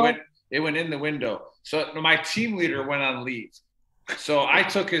actually went. It went in the window. So my team leader went on leave. So I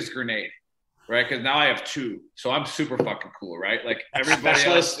took his grenade, right? Because now I have 2. So I'm super fucking cool, right? Like everybody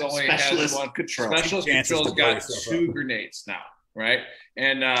else only has 1. Specialist control's got 2 grenades now, right?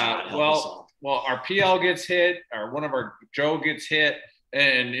 And well, our PL gets hit, or one of our Joe gets hit,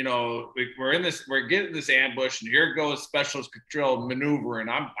 and we're getting this ambush, and here goes specialist control maneuvering.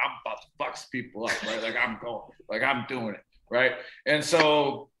 I'm about to fuck people up, right? Like I'm doing it, right? And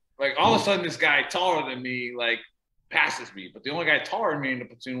so. Like all of a sudden, this guy taller than me, like passes me. But the only guy taller than me in the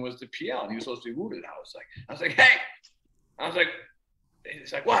platoon was the PL, and he was supposed to be wounded. I was like, hey,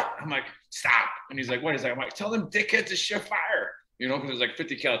 he's like, what? I'm like, stop. And he's like, what? He's like, I'm like, tell them dickheads to shift fire. You know, because there's like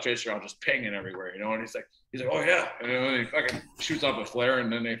 50 cal tracer rounds just pinging everywhere, you know. And he's like, oh yeah. And then he fucking shoots off a flare,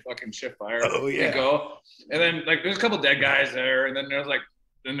 and then they fucking shift fire. Oh yeah. They go. And then like there's a couple dead guys there, and then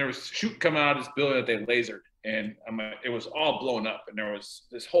there was shoot coming out of this building that they lasered, and I'm like, it was all blown up, and there was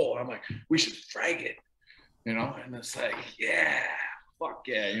this hole. I'm like, we should frag it, you know. And it's like, yeah, fuck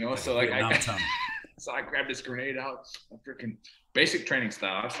yeah, you know. So like so I grabbed this grenade out, freaking basic training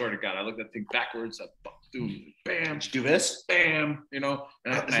style. I swear to God, I looked at the thing backwards. Dude, bam. Did you do this? Bam. You know.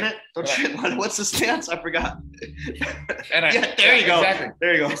 Isn't it? What's the stance? I forgot. And there you go. Exactly.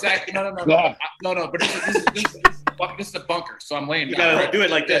 There you go. Exactly. No. But this is a bunker, so I'm laying you down. You gotta do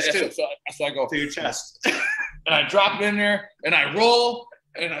it like this too. So I go to your chest, and I drop it in there, and I roll,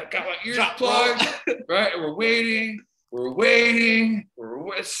 and I got my ears plugged. Right, and we're waiting.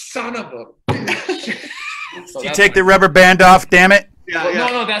 Son of a bitch. Did you take the rubber band off? Damn it. Yeah,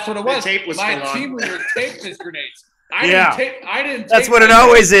 No, that's what it was. The tape was my still team on. leader taped his grenades. I didn't. That's tape what it my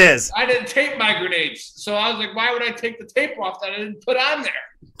always grenades. is. I didn't tape my grenades, so I was like, "Why would I take the tape off that I didn't put on there?"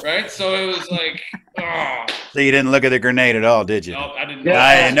 Right? So it was like, oh. So you didn't look at the grenade at all, did you? No, I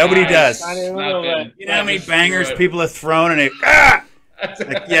didn't. Nobody does. You know how many bangers people have thrown and it?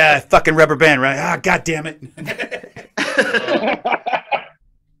 Like, yeah, fucking rubber band, right? God damn it.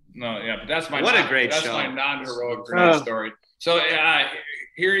 No, yeah, but that's my that's my non-heroic grenade story. So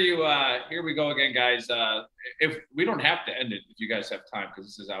here we go again, guys. If we don't have to end it, if you guys have time, because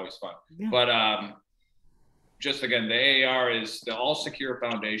this is always fun. Yeah. But just again, the AAR is the All Secure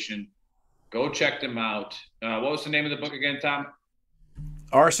Foundation. Go check them out. What was the name of the book again, Tom?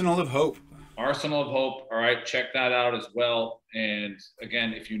 Arsenal of Hope. Arsenal of Hope. All right, check that out as well. And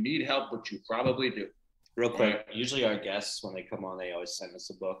again, if you need help, which you probably do. Real quick, usually our guests, when they come on, they always send us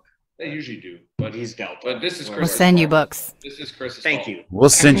a book. They usually do, but he's dealt. But this is Chris. We'll send you books. This is Chris's Thank fault. you. We'll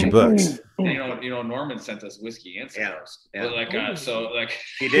send you books. You know, Norman sent us whiskey and cigars. Yeah. But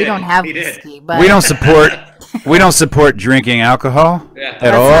he did. We don't have whiskey, but we don't support drinking alcohol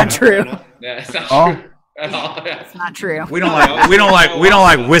at all. That's not true. Yeah, it's not true. At all. Yeah. It's not true. We don't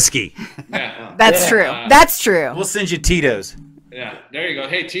like whiskey. Yeah. That's true. That's true. We'll send you Tito's. Yeah, there you go.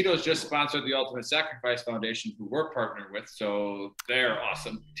 Hey, Tito's just sponsored the Ultimate Sacrifice Foundation, who we're partnered with, so they're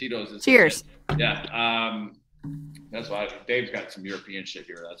awesome. Tito's is cheers. Good. Yeah, that's why Dave's got some European shit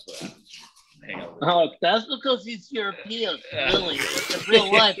here. That's what happens. Hang out with Oh, that's because he's European, really. In real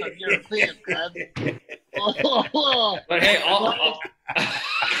life, I'm European, man. But hey,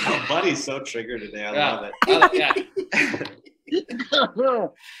 Buddy's so triggered today. I love it.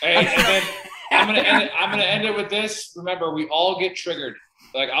 Hey, and then I'm gonna end it with this. Remember, we all get triggered.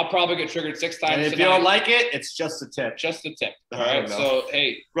 Like, I'll probably get triggered 6 times. And if you don't like it, it's just a tip. Just a tip. All right. So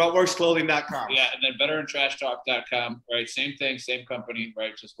hey, Gruntworksclothing.com. Yeah, and then veterantrashtalk.com. Right. Same thing, same company.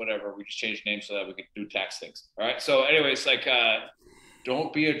 Right. Just whatever. We just changed names so that we can do tax things. All right. So anyways, like,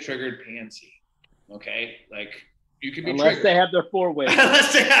 don't be a triggered pansy. Okay. Like, you can be unless triggered. they have their 4-way.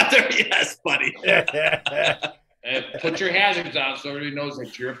 Unless they have their yes, buddy. And put your hazards on so everybody knows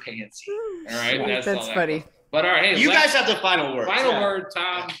that you're a pansy. All right. That's funny. Goes. But all right, hey, you guys have the final word. Final word,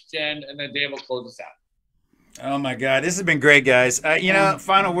 Tom, Jen, and then Dave will close us out. Oh my God, this has been great, guys.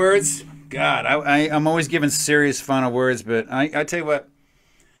 Final words. God, I'm always giving serious final words, but I tell you what.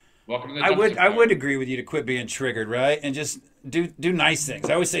 Welcome to the I would agree with you to quit being triggered, right? And just do nice things.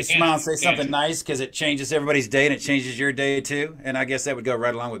 I always say smile and say something nice because it changes everybody's day and it changes your day too. And I guess that would go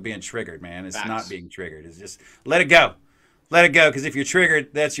right along with being triggered, man. It's not being triggered. It's just let it go. Let it go, because if you're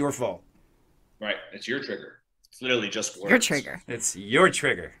triggered, that's your fault. Right. It's your trigger. It's literally just words. Your trigger. It's your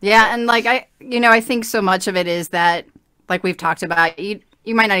trigger. Yeah, and like I think so much of it is that, like we've talked about, you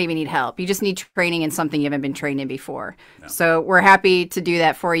might not even need help. You just need training in something you haven't been trained in before. No. So we're happy to do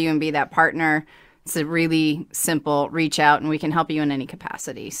that for you and be that partner. It's a really simple reach out, and we can help you in any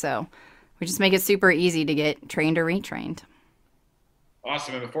capacity. So we just make it super easy to get trained or retrained.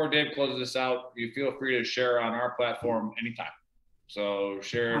 Awesome. And before Dave closes this out, you feel free to share on our platform anytime. So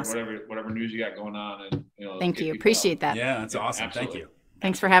share whatever news you got going on, and Thank you. Appreciate that. Yeah, that's awesome. Absolutely. Thank you.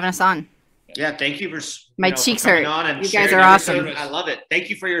 Thanks for having us on. Yeah, thank you for my cheeks hurt. On you guys are awesome. I love it. Thank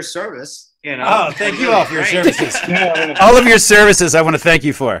you for your service. Thank you all for your services. All of your services, I want to thank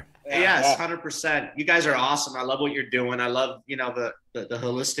you for. Yes, 100%. You guys are awesome. I love what you're doing. I love the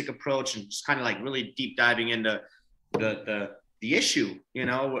holistic approach and just kind of like really deep diving into the issue,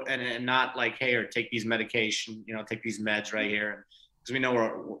 and not like, hey, or take these medication, take these meds right here, because we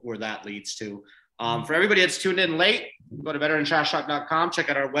know where that leads to. For everybody that's tuned in late, go to veterantrashtalk.com. Check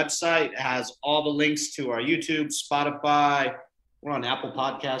out our website. It has all the links to our YouTube, Spotify. We're on Apple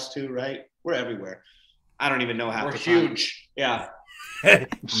Podcasts too, right? We're everywhere. I don't even know how. We're huge. Yeah.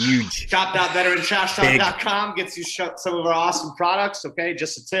 Huge. Shop.veterantrashtalk.com gets you some of our awesome products. Okay.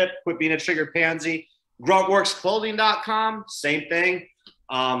 Just a tip. Quit being a trigger pansy. Gruntworksclothing.com. Same thing.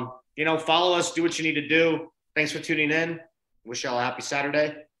 Follow us. Do what you need to do. Thanks for tuning in. Wish y'all a happy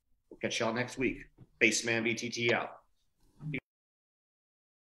Saturday. We'll catch y'all next week. Baseman BTT out.